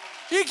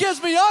 he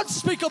gives me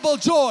unspeakable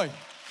joy.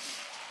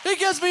 He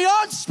gives me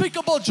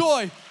unspeakable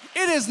joy.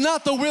 It is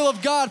not the will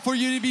of God for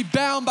you to be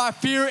bound by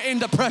fear and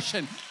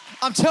depression.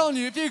 I'm telling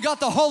you, if you got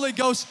the Holy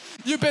Ghost,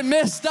 you've been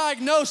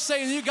misdiagnosed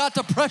saying you got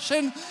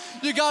depression,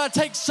 you got to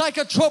take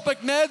psychotropic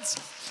meds.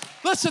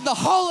 Listen, the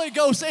Holy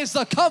Ghost is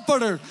the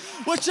comforter,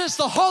 which is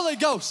the Holy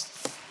Ghost.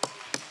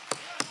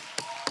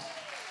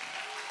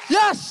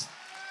 Yes,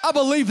 I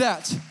believe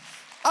that.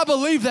 I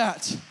believe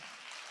that.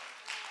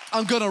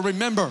 I'm going to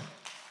remember.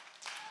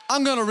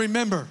 I'm going to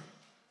remember.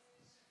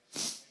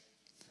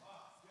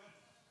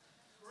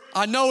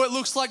 I know it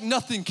looks like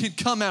nothing can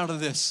come out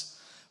of this.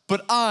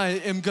 But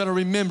I am going to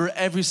remember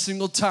every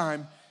single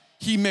time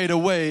he made a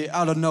way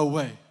out of no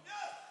way.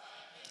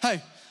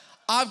 Hey,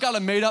 I've got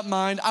a made up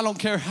mind. I don't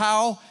care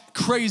how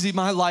crazy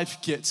my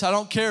life gets. I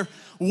don't care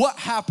what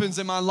happens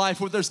in my life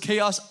where there's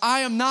chaos. I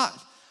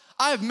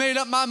have made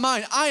up my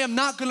mind. I am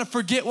not going to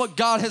forget what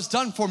God has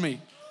done for me.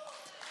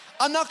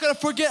 I'm not going to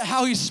forget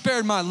how he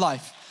spared my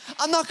life.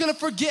 I'm not going to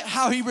forget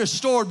how he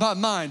restored my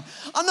mind.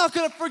 I'm not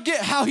going to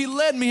forget how he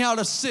led me out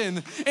of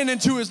sin and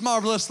into his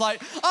marvelous light.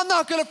 I'm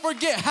not going to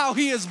forget how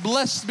he has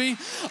blessed me.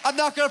 I'm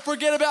not going to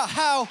forget about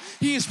how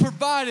he has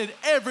provided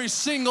every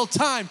single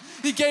time.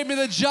 He gave me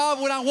the job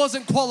when I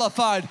wasn't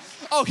qualified.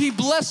 Oh, he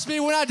blessed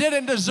me when I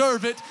didn't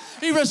deserve it.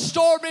 He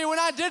restored me when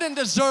I didn't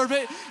deserve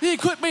it. He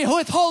equipped me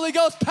with Holy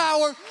Ghost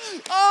power.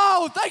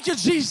 Oh, thank you,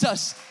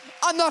 Jesus.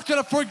 I'm not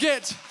going to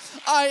forget.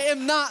 I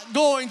am not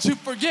going to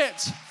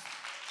forget.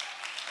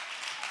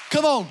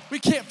 Come on, we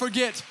can't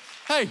forget.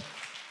 Hey,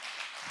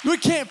 we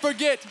can't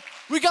forget.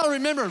 We got to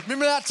remember.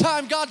 Remember that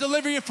time God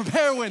delivered you from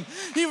heroin.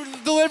 He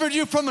delivered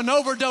you from an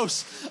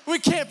overdose. We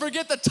can't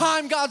forget the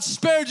time God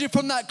spared you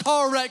from that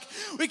car wreck.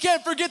 We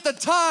can't forget the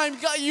time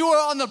you were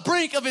on the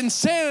brink of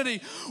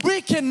insanity.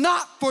 We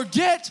cannot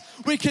forget.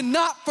 We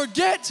cannot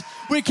forget.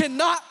 We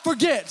cannot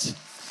forget.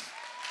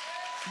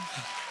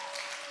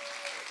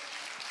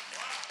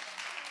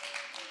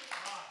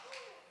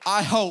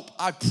 I hope,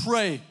 I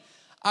pray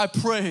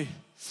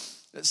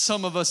that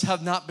some of us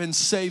have not been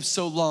saved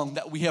so long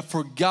that we have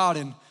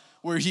forgotten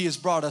where he has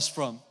brought us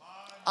from.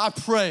 I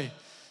pray,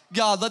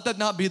 God, let that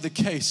not be the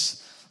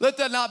case. Let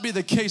that not be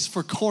the case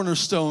for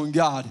Cornerstone,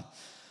 God.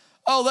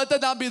 Oh, let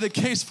that not be the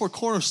case for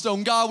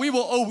Cornerstone. God, we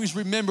will always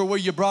remember where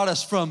you brought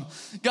us from.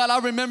 God, I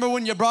remember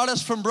when you brought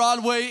us from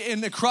Broadway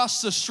and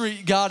across the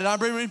street, God. And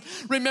I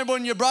remember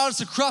when you brought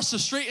us across the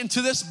street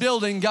into this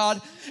building,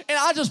 God. And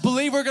I just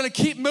believe we're going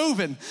to keep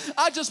moving.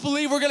 I just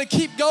believe we're going to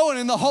keep going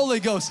in the Holy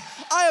Ghost.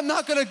 I am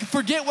not going to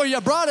forget where you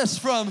brought us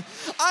from.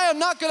 I am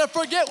not going to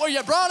forget where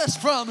you brought us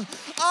from.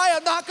 I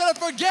am not going to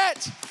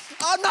forget.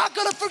 I'm not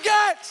going to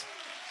forget.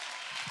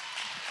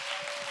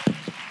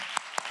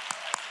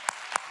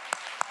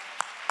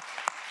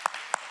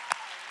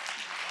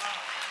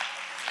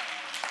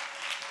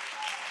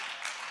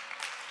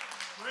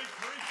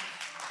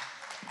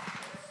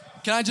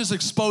 Can I just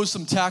expose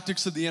some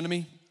tactics of the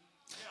enemy?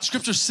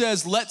 Scripture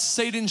says, let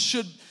Satan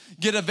should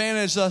get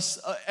advantage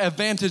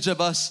of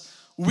us.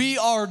 We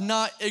are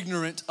not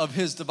ignorant of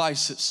his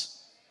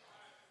devices.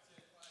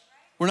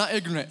 We're not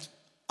ignorant.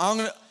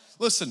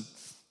 Listen,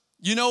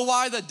 you know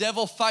why the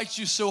devil fights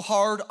you so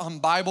hard on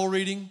Bible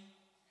reading?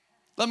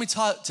 Let me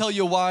tell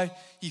you why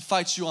he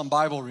fights you on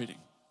Bible reading.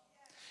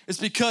 It's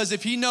because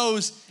if he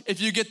knows if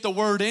you get the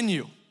word in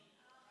you,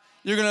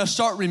 you're going to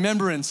start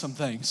remembering some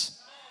things.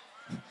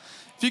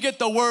 If you get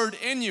the word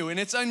in you and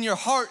it's in your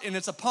heart and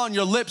it's upon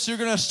your lips, you're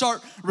going to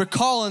start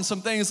recalling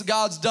some things that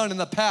God's done in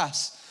the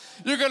past.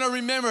 You're going to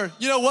remember,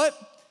 you know what?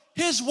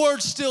 His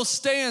word still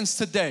stands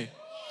today.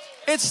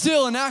 It's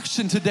still in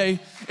action today.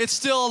 It's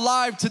still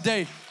alive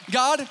today.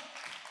 God,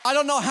 I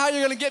don't know how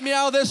you're going to get me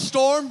out of this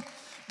storm,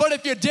 but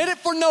if you did it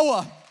for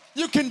Noah,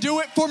 you can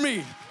do it for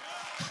me.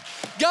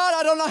 God,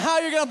 I don't know how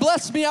you're going to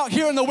bless me out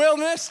here in the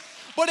wilderness,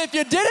 but if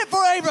you did it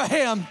for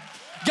Abraham,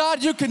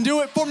 God, you can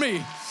do it for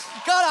me.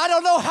 God, I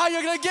don't know how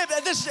you're going to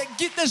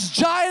get this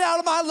giant out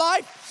of my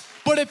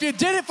life, but if you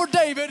did it for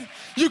David,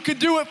 you can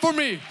do it for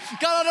me.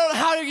 God, I don't know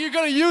how you're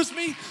going to use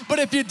me, but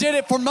if you did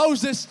it for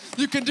Moses,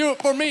 you can do it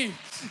for me.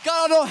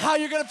 God, I don't know how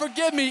you're going to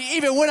forgive me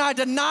even when I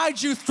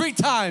denied you 3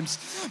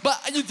 times. But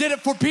you did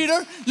it for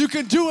Peter. You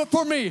can do it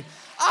for me.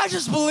 I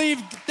just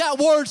believe that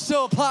word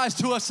still applies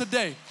to us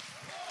today.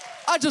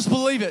 I just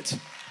believe it.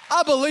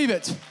 I believe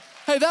it.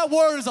 Hey, that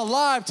word is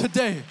alive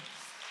today.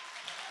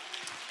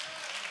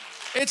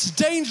 It's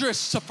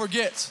dangerous to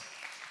forget.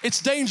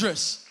 It's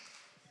dangerous.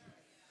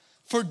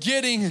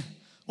 Forgetting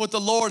what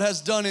the Lord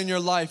has done in your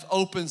life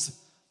opens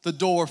the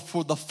door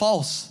for the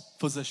false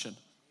physician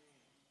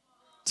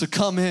to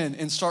come in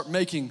and start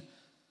making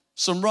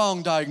some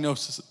wrong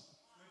diagnoses.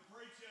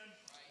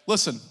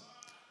 Listen,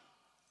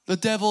 the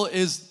devil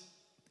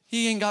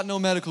he ain't got no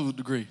medical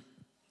degree.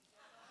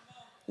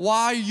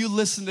 Why are you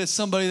listening to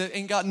somebody that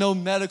ain't got no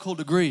medical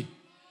degree?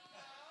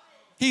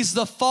 He's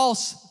the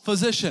false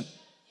physician.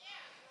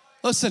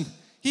 Listen,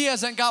 he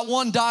hasn't got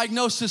one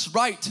diagnosis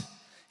right.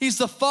 He's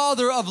the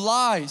father of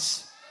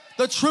lies.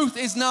 The truth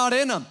is not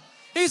in him.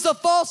 He's the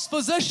false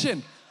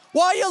physician.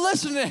 Why are you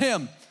listening to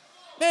him?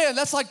 Man,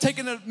 that's like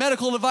taking a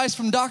medical advice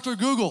from Dr.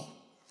 Google.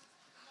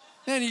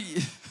 Man,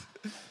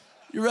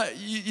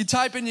 you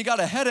type in you got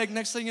a headache,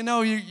 next thing you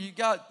know, you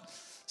got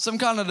some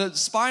kind of a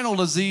spinal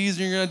disease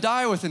and you're gonna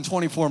die within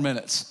 24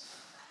 minutes.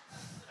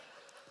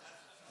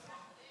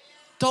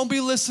 Don't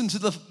be listening to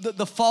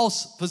the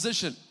false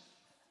physician.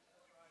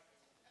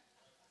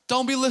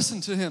 Don't be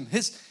listening to him.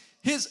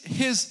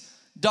 His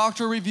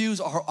doctor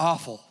reviews are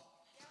awful.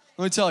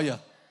 Let me tell you,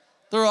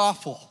 they're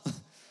awful.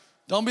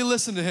 Don't be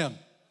listening to him.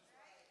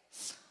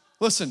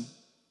 Listen,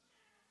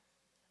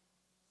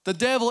 the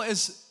devil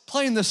is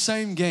playing the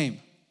same game.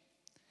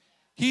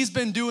 He's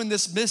been doing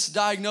this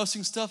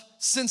misdiagnosing stuff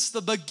since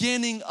the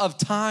beginning of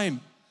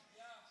time.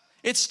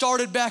 It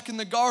started back in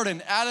the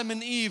garden. Adam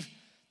and Eve,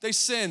 they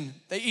sin.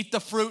 They eat the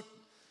fruit.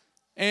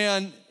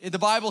 And the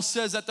Bible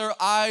says that their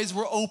eyes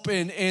were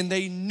open and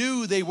they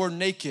knew they were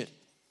naked.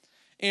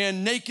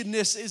 And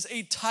nakedness is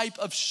a type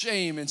of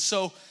shame. And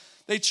so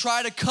they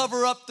try to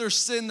cover up their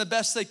sin the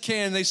best they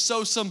can. They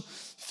sew some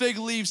fig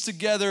leaves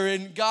together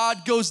and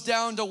God goes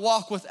down to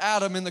walk with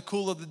Adam in the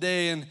cool of the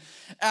day. And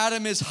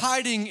Adam is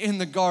hiding in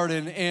the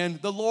garden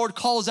and the Lord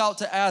calls out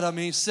to Adam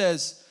and he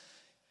says,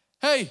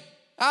 "Hey,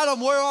 Adam,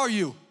 where are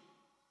you?"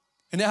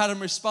 And Adam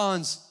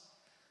responds,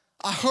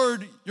 "I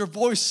heard your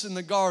voice in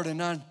the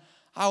garden and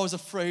I was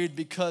afraid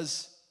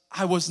because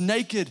I was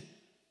naked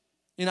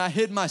and I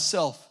hid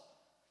myself."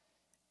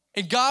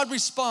 And God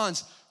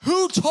responds,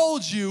 "Who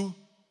told you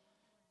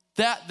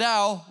that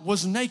thou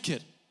was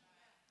naked?"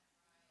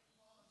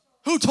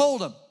 Who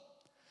told him?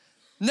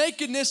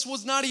 Nakedness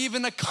was not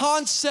even a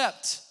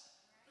concept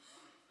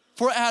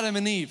for Adam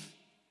and Eve.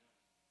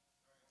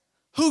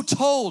 Who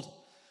told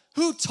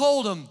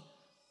them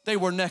they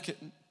were naked?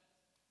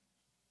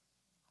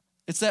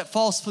 It's that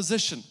false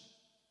physician.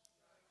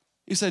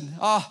 He said,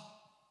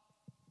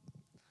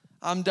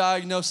 I'm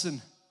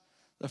diagnosing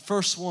the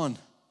first one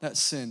that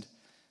sinned.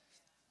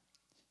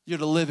 You're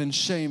to live in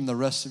shame the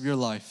rest of your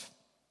life.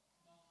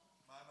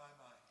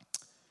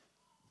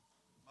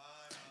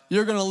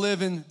 You're going to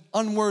live in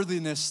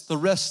unworthiness the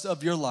rest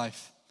of your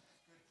life.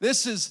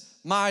 This is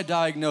my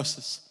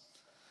diagnosis.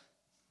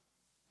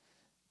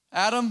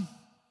 Adam,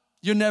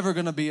 you're never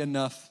going to be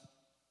enough.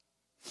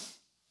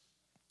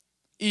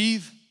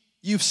 Eve,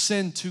 you've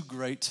sinned too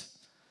great.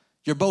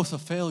 You're both a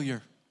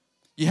failure.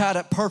 You had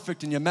it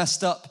perfect and you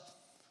messed up.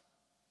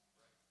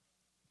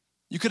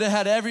 You could have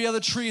had every other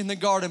tree in the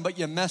garden, but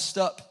you messed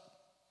up.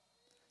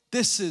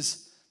 This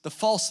is the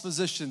false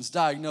physician's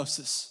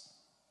diagnosis.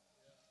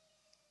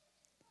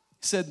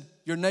 He said,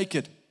 you're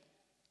naked.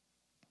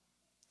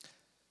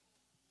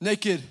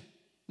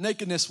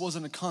 Nakedness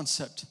wasn't a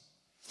concept.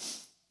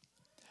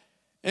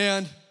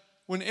 And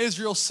when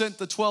Israel sent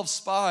the 12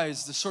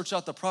 spies to search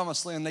out the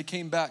promised land, they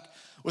came back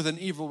with an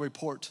evil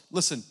report.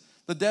 Listen,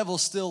 the devil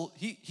still,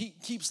 he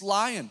keeps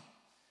lying.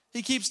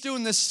 He keeps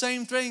doing this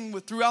same thing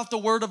throughout the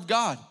word of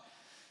God.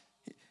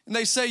 And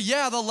they say,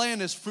 yeah, the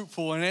land is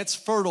fruitful and it's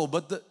fertile,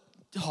 but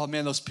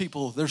those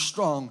people, they're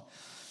strong.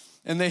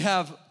 And they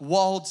have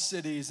walled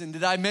cities. And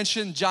did I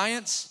mention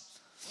giants?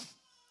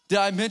 Did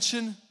I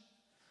mention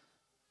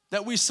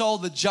that we saw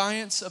the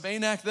giants of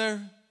Anak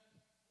there?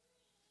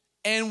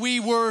 And we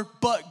were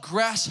but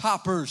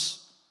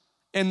grasshoppers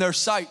in their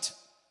sight.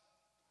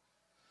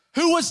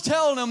 Who was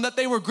telling them that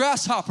they were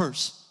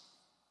grasshoppers?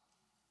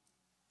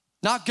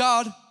 Not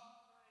God.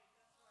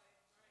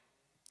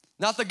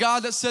 Not the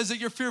God that says that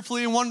you're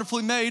fearfully and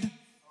wonderfully made.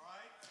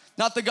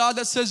 Not the God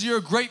that says you're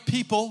a great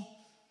people.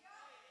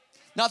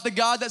 Not the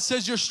God that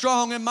says you're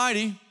strong and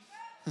mighty.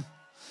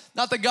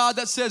 Not the God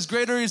that says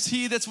greater is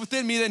he that's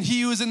within me than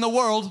he who is in the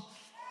world.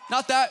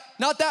 Not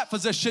that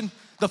physician,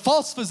 the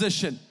false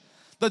physician.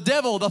 The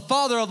devil, the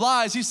father of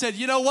lies, he said,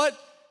 you know what?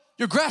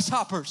 You're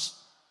grasshoppers.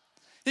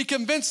 He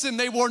convinced them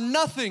they were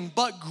nothing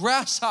but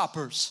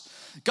grasshoppers.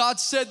 God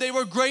said they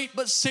were great,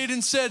 but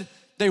Satan said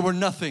they were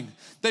nothing.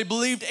 They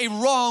believed a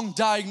wrong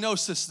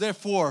diagnosis.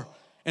 Therefore,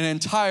 an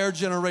entire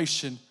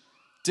generation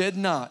did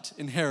not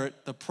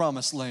inherit the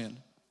promised land.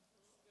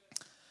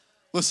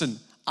 Listen,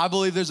 I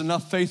believe there's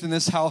enough faith in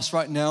this house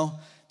right now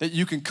that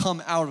you can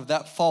come out of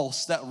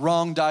that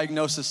wrong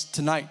diagnosis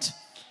tonight.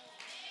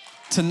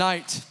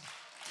 Tonight.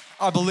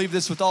 I believe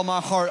this with all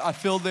my heart. I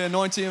feel the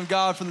anointing of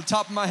God from the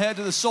top of my head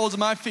to the soles of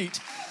my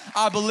feet.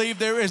 I believe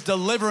there is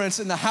deliverance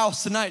in the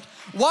house tonight.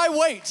 Why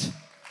wait?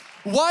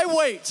 Why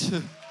wait?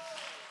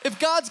 If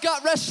God's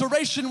got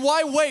restoration,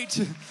 why wait?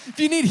 If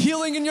you need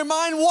healing in your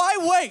mind, why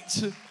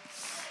wait?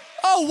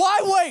 Oh, why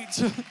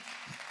wait?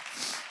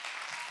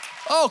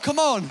 Oh, come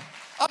on.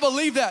 I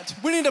believe that.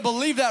 We need to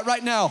believe that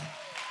right now.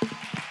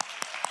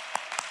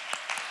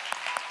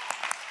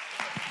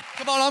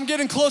 Come on, I'm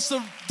getting close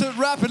to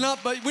wrapping up,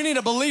 but we need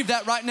to believe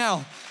that right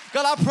now.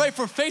 God, I pray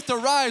for faith to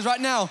rise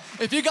right now.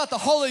 If you got the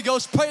Holy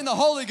Ghost, pray in the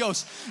Holy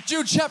Ghost.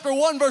 Jude chapter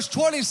 1, verse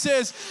 20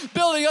 says,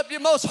 building up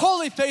your most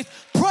holy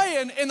faith,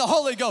 praying in the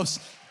Holy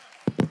Ghost.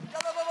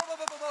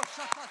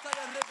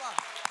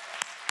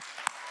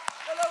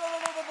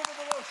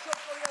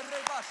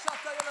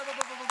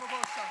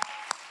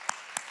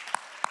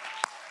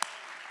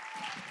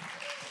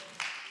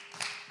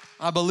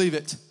 I believe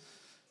it.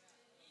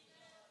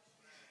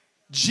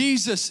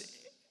 Jesus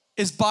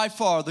is by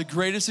far the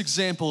greatest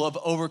example of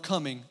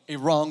overcoming a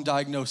wrong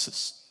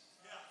diagnosis.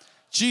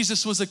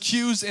 Jesus was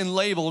accused and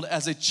labeled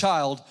as a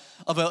child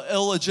of an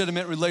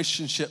illegitimate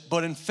relationship,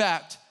 but in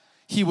fact,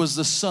 he was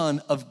the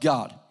Son of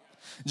God.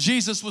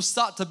 Jesus was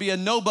thought to be a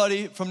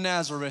nobody from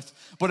Nazareth,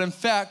 but in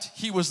fact,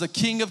 he was the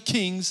King of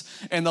Kings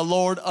and the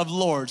Lord of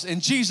Lords.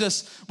 And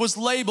Jesus was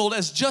labeled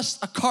as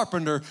just a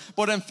carpenter,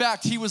 but in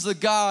fact, he was the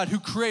God who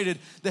created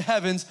the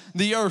heavens,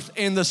 the earth,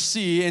 and the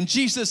sea. And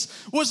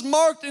Jesus was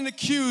marked and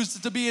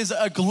accused to be as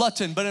a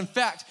glutton, but in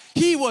fact,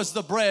 he was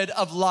the bread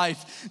of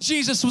life.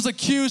 Jesus was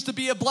accused to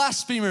be a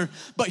blasphemer,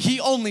 but he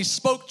only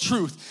spoke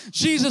truth.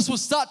 Jesus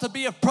was thought to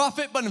be a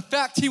prophet, but in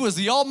fact, he was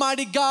the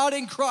Almighty God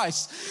in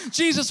Christ.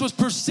 Jesus was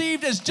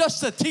perceived as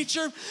just a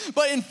teacher,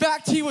 but in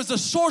fact, he was the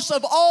source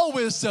of all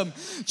wisdom.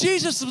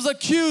 Jesus was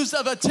accused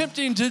of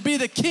attempting to be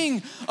the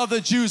king of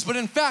the Jews, but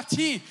in fact,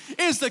 he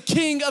is the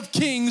King of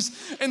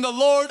Kings and the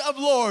Lord of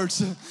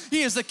Lords.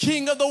 He is the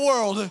King of the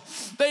world.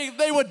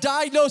 They would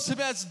diagnose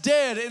him as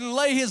dead and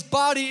lay his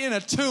body in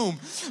a tomb,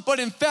 but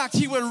in fact,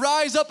 he would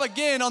rise up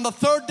again on the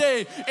third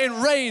day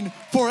and reign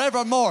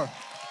forevermore.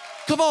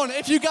 Come on,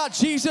 if you got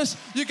Jesus,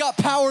 you got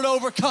power to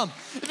overcome.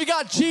 If you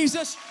got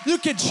Jesus, you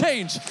can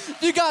change. If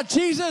you got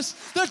Jesus,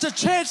 there's a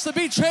chance to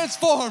be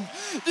transformed.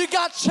 If you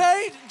got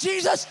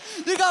Jesus,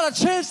 you got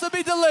a chance to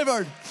be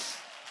delivered.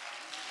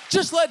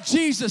 Just let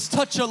Jesus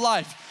touch your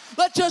life.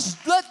 Let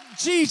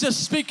Jesus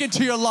speak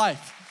into your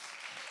life.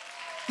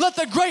 Let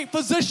the great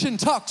physician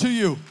talk to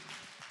you.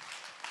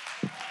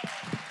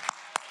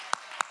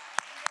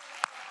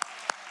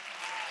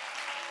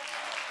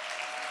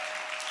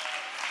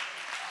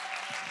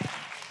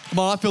 Come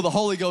on, I feel the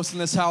Holy Ghost in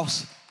this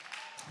house.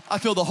 I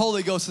feel the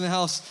Holy Ghost in the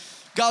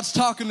house. God's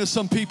talking to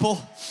some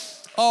people.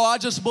 Oh, I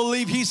just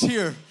believe he's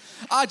here.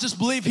 I just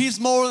believe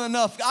he's more than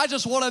enough. I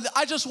just want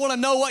to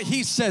know what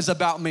he says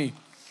about me.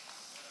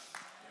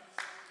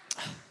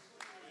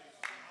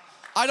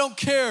 I don't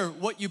care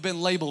what you've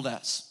been labeled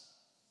as.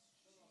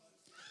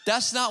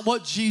 That's not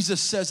what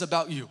Jesus says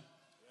about you.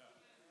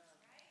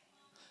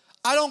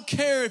 I don't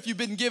care if you've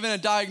been given a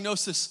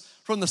diagnosis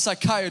from the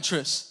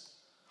psychiatrist.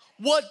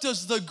 What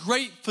does the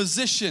great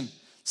physician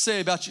say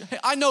about you? Hey,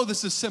 I know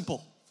this is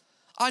simple.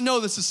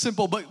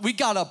 But we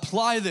got to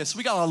apply this.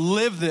 We got to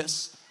live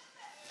this.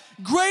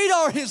 Great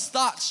are his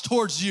thoughts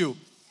towards you.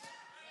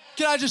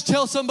 Can I just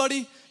tell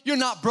somebody, you're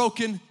not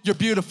broken, you're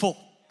beautiful.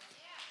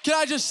 Can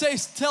I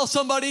just tell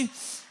somebody,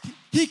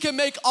 he can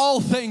make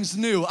all things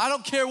new. I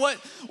don't care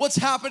what's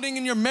happening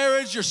in your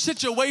marriage, your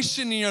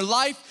situation, in your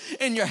life,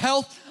 in your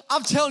health.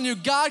 I'm telling you,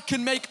 God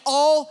can make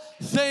all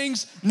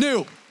things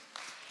new.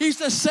 He's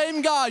the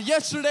same God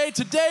yesterday,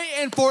 today,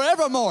 and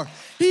forevermore.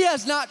 He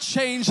has not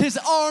changed. His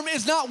arm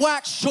is not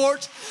waxed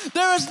short.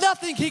 There is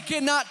nothing he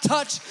cannot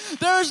touch.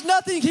 There is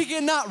nothing he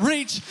cannot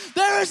reach.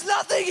 There is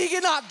nothing he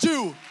cannot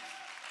do.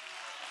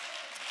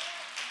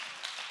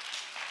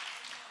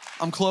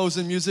 I'm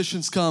closing.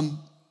 Musicians, come.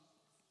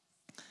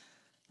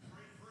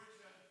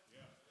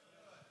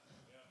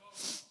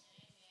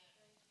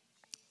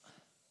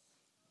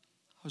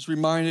 I was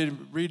reminded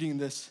reading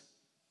this.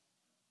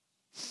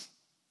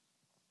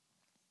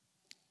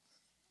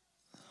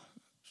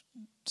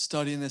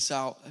 Studying this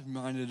out, I'm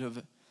reminded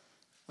of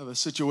a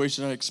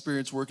situation I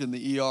experienced working in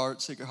the ER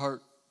at Sacred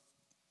Heart.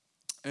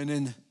 And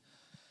then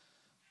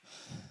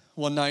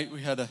one night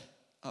we had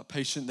a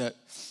patient that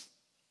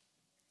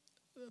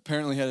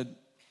apparently had an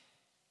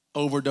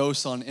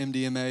overdose on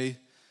MDMA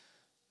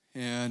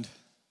and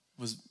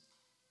was,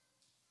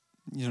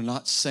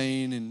 not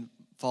sane and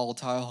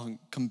volatile and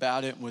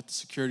combatant with the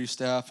security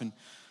staff and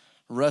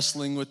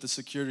wrestling with the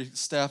security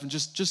staff and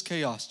just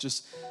chaos,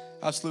 just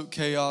absolute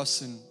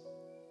chaos. And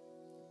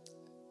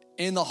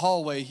in the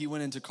hallway, he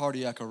went into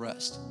cardiac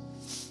arrest.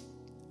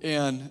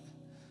 And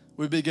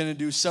we began to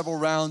do several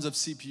rounds of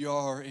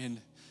CPR and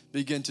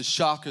begin to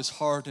shock his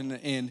heart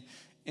and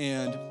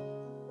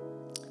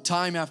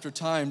time after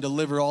time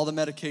deliver all the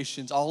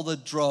medications, all the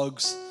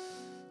drugs,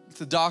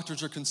 the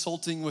doctors are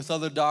consulting with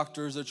other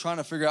doctors. They're trying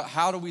to figure out,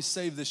 how do we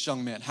save this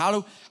young man?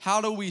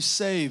 How do we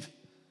save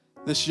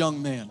this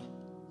young man?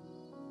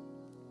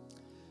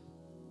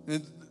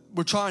 And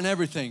we're trying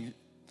everything.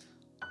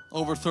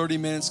 Over 30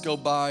 minutes go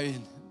by,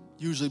 and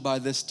usually by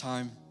this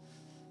time,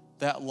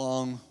 that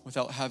long,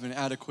 without having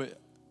adequate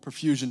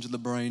perfusion to the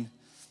brain,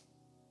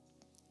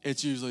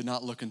 it's usually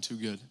not looking too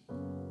good.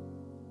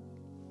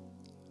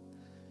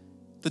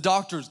 The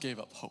doctors gave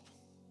up hope.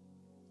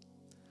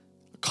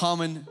 A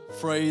common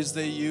phrase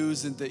they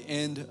use at the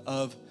end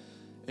of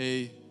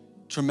a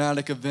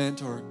traumatic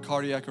event or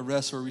cardiac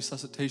arrest or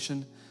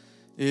resuscitation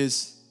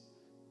is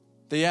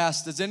they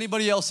ask, does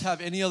anybody else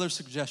have any other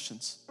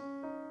suggestions?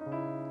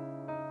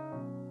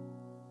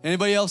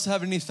 Anybody else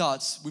have any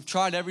thoughts? We've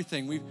tried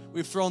everything.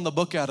 We've thrown the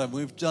book at them.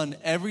 We've done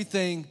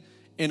everything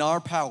in our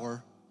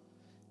power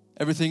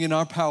to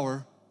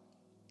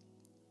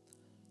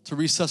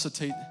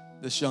resuscitate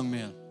this young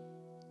man.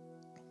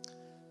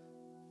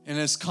 And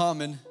it's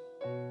common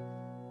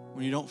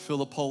when you don't feel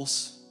the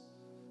pulse,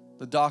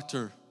 the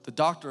doctor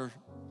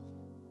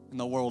in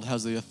the world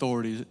has the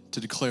authority to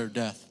declare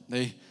death.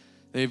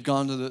 They've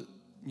gone to the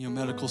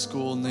medical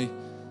school, and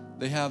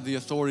they have the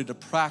authority to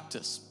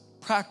practice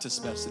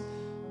medicine.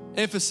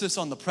 Emphasis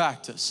on the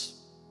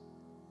practice.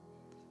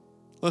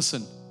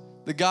 Listen,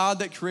 the God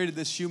that created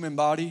this human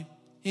body,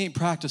 he ain't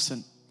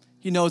practicing.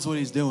 He knows what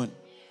he's doing.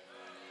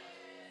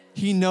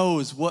 He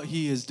knows what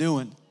he is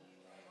doing.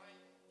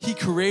 He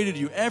created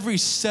you, every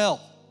cell,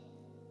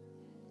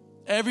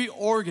 every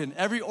organ,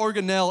 every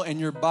organelle in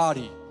your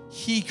body,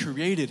 he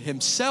created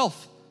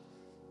himself.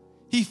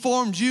 He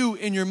formed you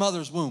in your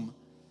mother's womb.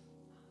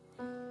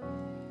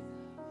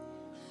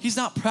 He's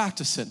not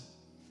practicing.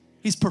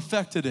 He's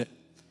perfected it.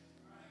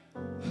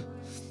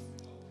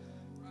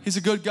 He's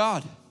a good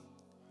God.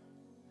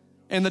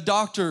 And the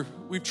doctor,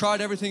 we've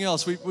tried everything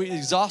else. We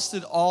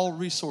exhausted all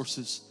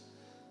resources.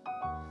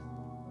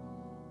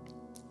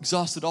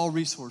 Exhausted all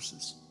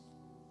resources.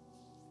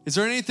 Is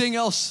there anything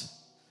else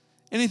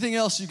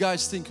you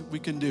guys think we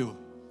can do?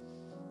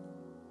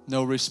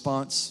 No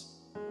response.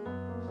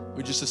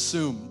 We just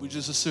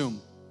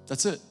assume.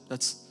 That's it.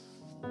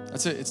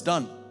 That's it. It's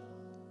done.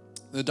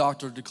 The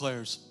doctor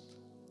declares,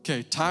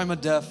 okay, time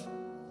of death,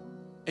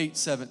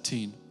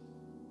 8:17.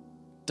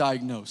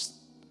 Diagnosed.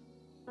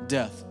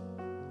 Death.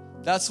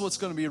 That's what's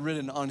going to be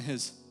written on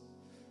his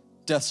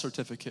death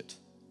certificate.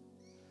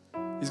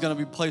 He's going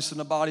to be placed in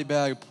a body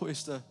bag,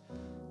 put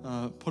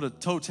a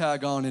toe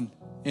tag on,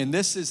 and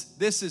this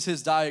is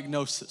his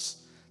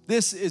diagnosis.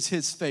 This is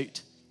his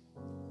fate.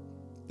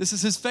 This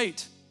is his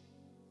fate.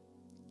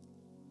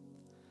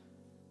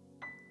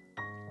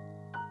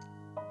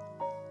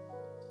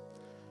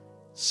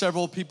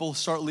 Several people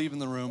start leaving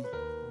the room.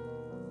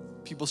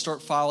 People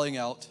start filing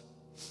out.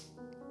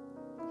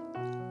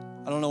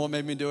 I don't know what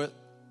made me do it.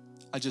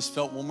 I just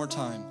felt one more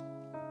time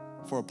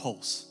for a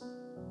pulse.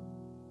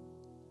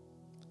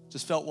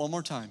 Just felt one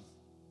more time.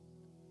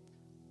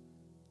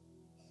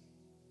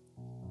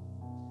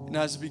 And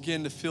as I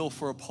began to feel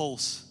for a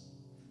pulse,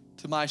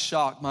 to my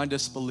shock, my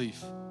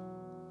disbelief,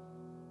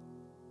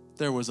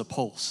 there was a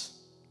pulse.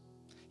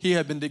 He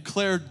had been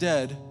declared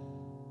dead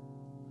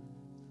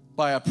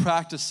by a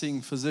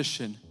practicing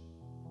physician,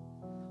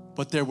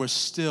 but there was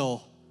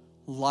still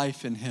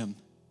life in him.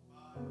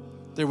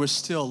 There was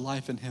still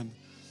life in him.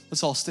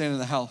 Let's all stand in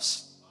the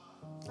house.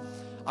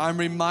 I'm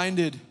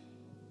reminded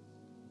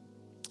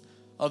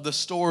of the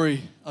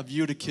story of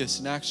Eutychus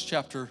in Acts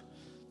chapter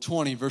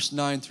 20, verse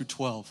 9 through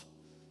 12.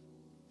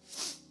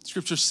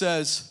 Scripture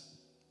says,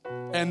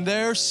 and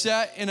there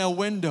sat in a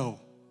window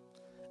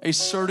a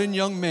certain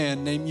young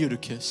man named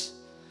Eutychus,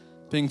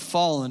 being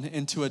fallen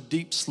into a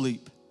deep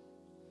sleep.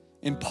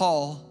 And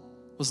Paul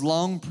was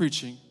long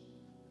preaching.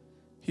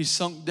 He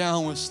sunk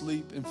down with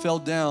sleep and fell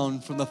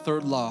down from the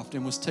third loft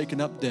and was taken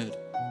up dead.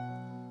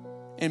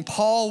 And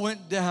Paul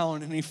went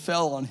down and he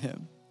fell on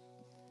him.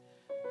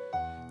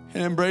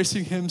 And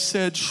embracing him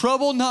said,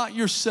 trouble not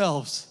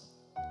yourselves,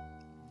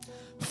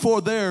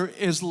 for there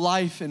is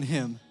life in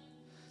him.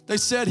 They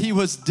said he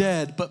was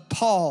dead, but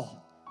Paul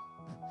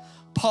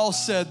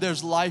said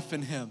there's life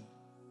in him.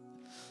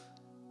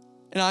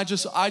 And I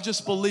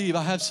just believe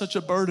I have such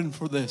a burden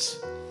for this.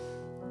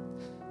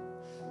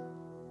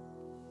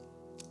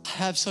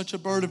 I have such a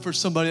burden for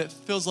somebody that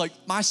feels like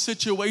my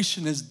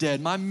situation is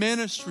dead. My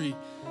ministry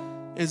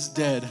is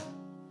dead.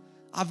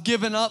 I've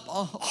given up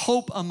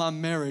hope on my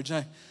marriage.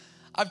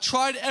 I've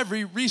tried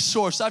every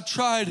resource. I've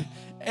tried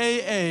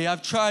AA.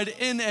 I've tried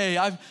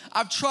NA.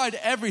 I've tried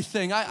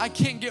everything. I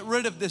can't get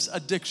rid of this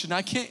addiction.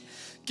 I can't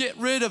get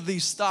rid of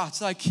these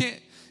thoughts. I can't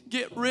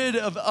get rid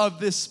of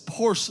this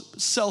poor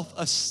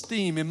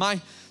self-esteem. And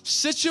my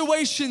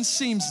situation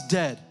seems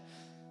dead.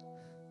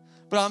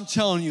 But I'm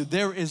telling you,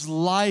 there is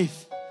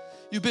life.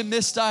 You've been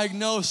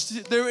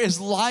misdiagnosed. There is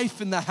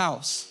life in the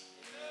house.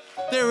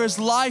 There is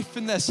life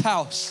in this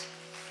house.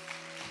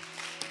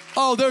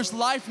 Oh, there's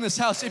life in this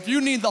house. If you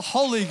need the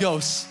Holy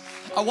Ghost,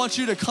 I want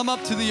you to come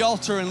up to the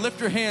altar and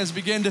lift your hands,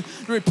 begin to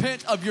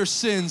repent of your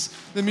sins.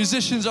 The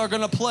musicians are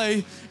going to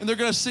play and they're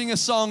going to sing a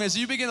song. As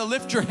you begin to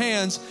lift your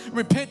hands,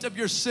 repent of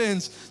your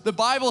sins. The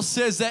Bible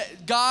says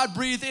that God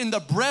breathed in the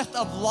breath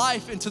of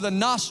life into the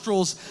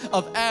nostrils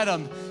of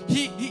Adam.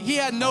 He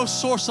had no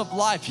source of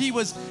life. He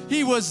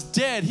was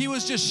dead. He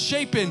was just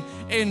shapen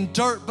in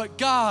dirt. But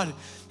God,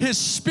 His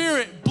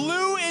Spirit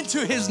blew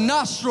into his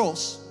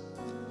nostrils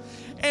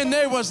and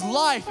there was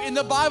life. And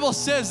the Bible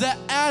says that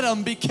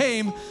Adam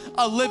became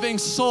a living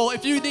soul.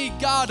 If you need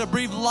God to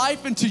breathe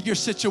life into your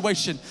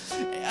situation,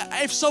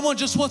 if someone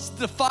just wants to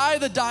defy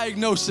the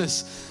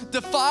diagnosis,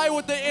 defy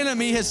what the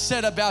enemy has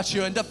said about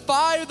you, and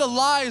defy the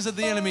lies of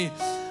the enemy,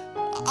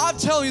 I'm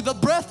telling you, the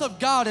breath of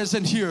God is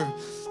in here.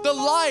 The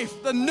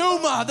life, the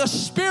pneuma, the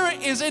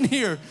Spirit is in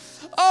here.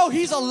 Oh,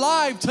 He's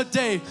alive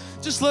today.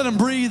 Just let Him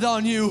breathe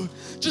on you.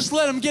 Just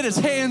let Him get His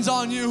hands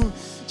on you.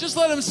 Just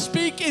let Him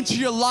speak into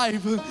your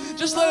life.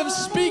 Just let Him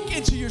speak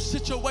into your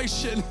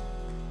situation.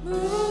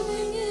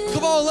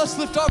 Come on, let's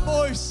lift our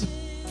voice.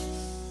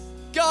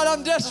 God,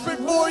 I'm desperate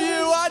for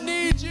you. I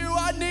need you.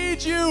 I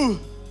need you.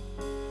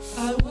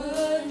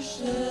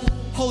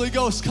 Holy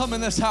Ghost, come in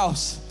this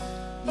house.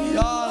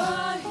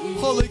 God,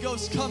 Holy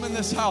Ghost, come in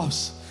this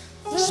house.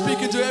 Speak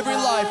into every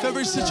life,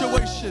 every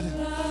situation,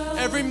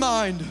 every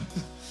mind.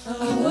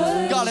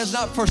 God has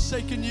not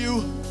forsaken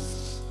you.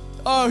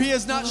 Oh, He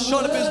has not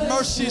shown up His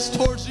mercies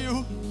towards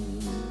you.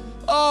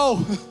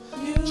 Oh,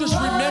 just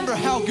remember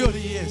how good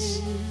He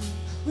is.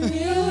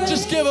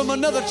 Just give Him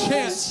another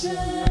chance.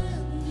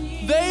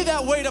 They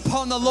that wait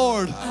upon the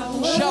Lord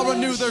shall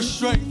renew their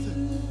strength.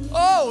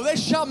 Oh, they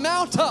shall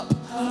mount up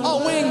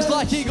on wings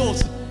like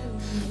eagles.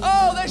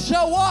 Oh, they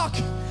shall walk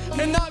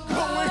and not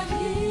grow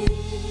weary.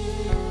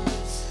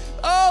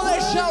 Oh, they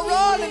shall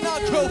run and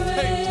not grow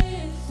faint.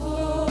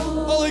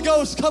 Holy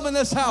Ghost, come in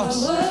this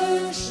house.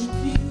 I worship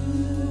you.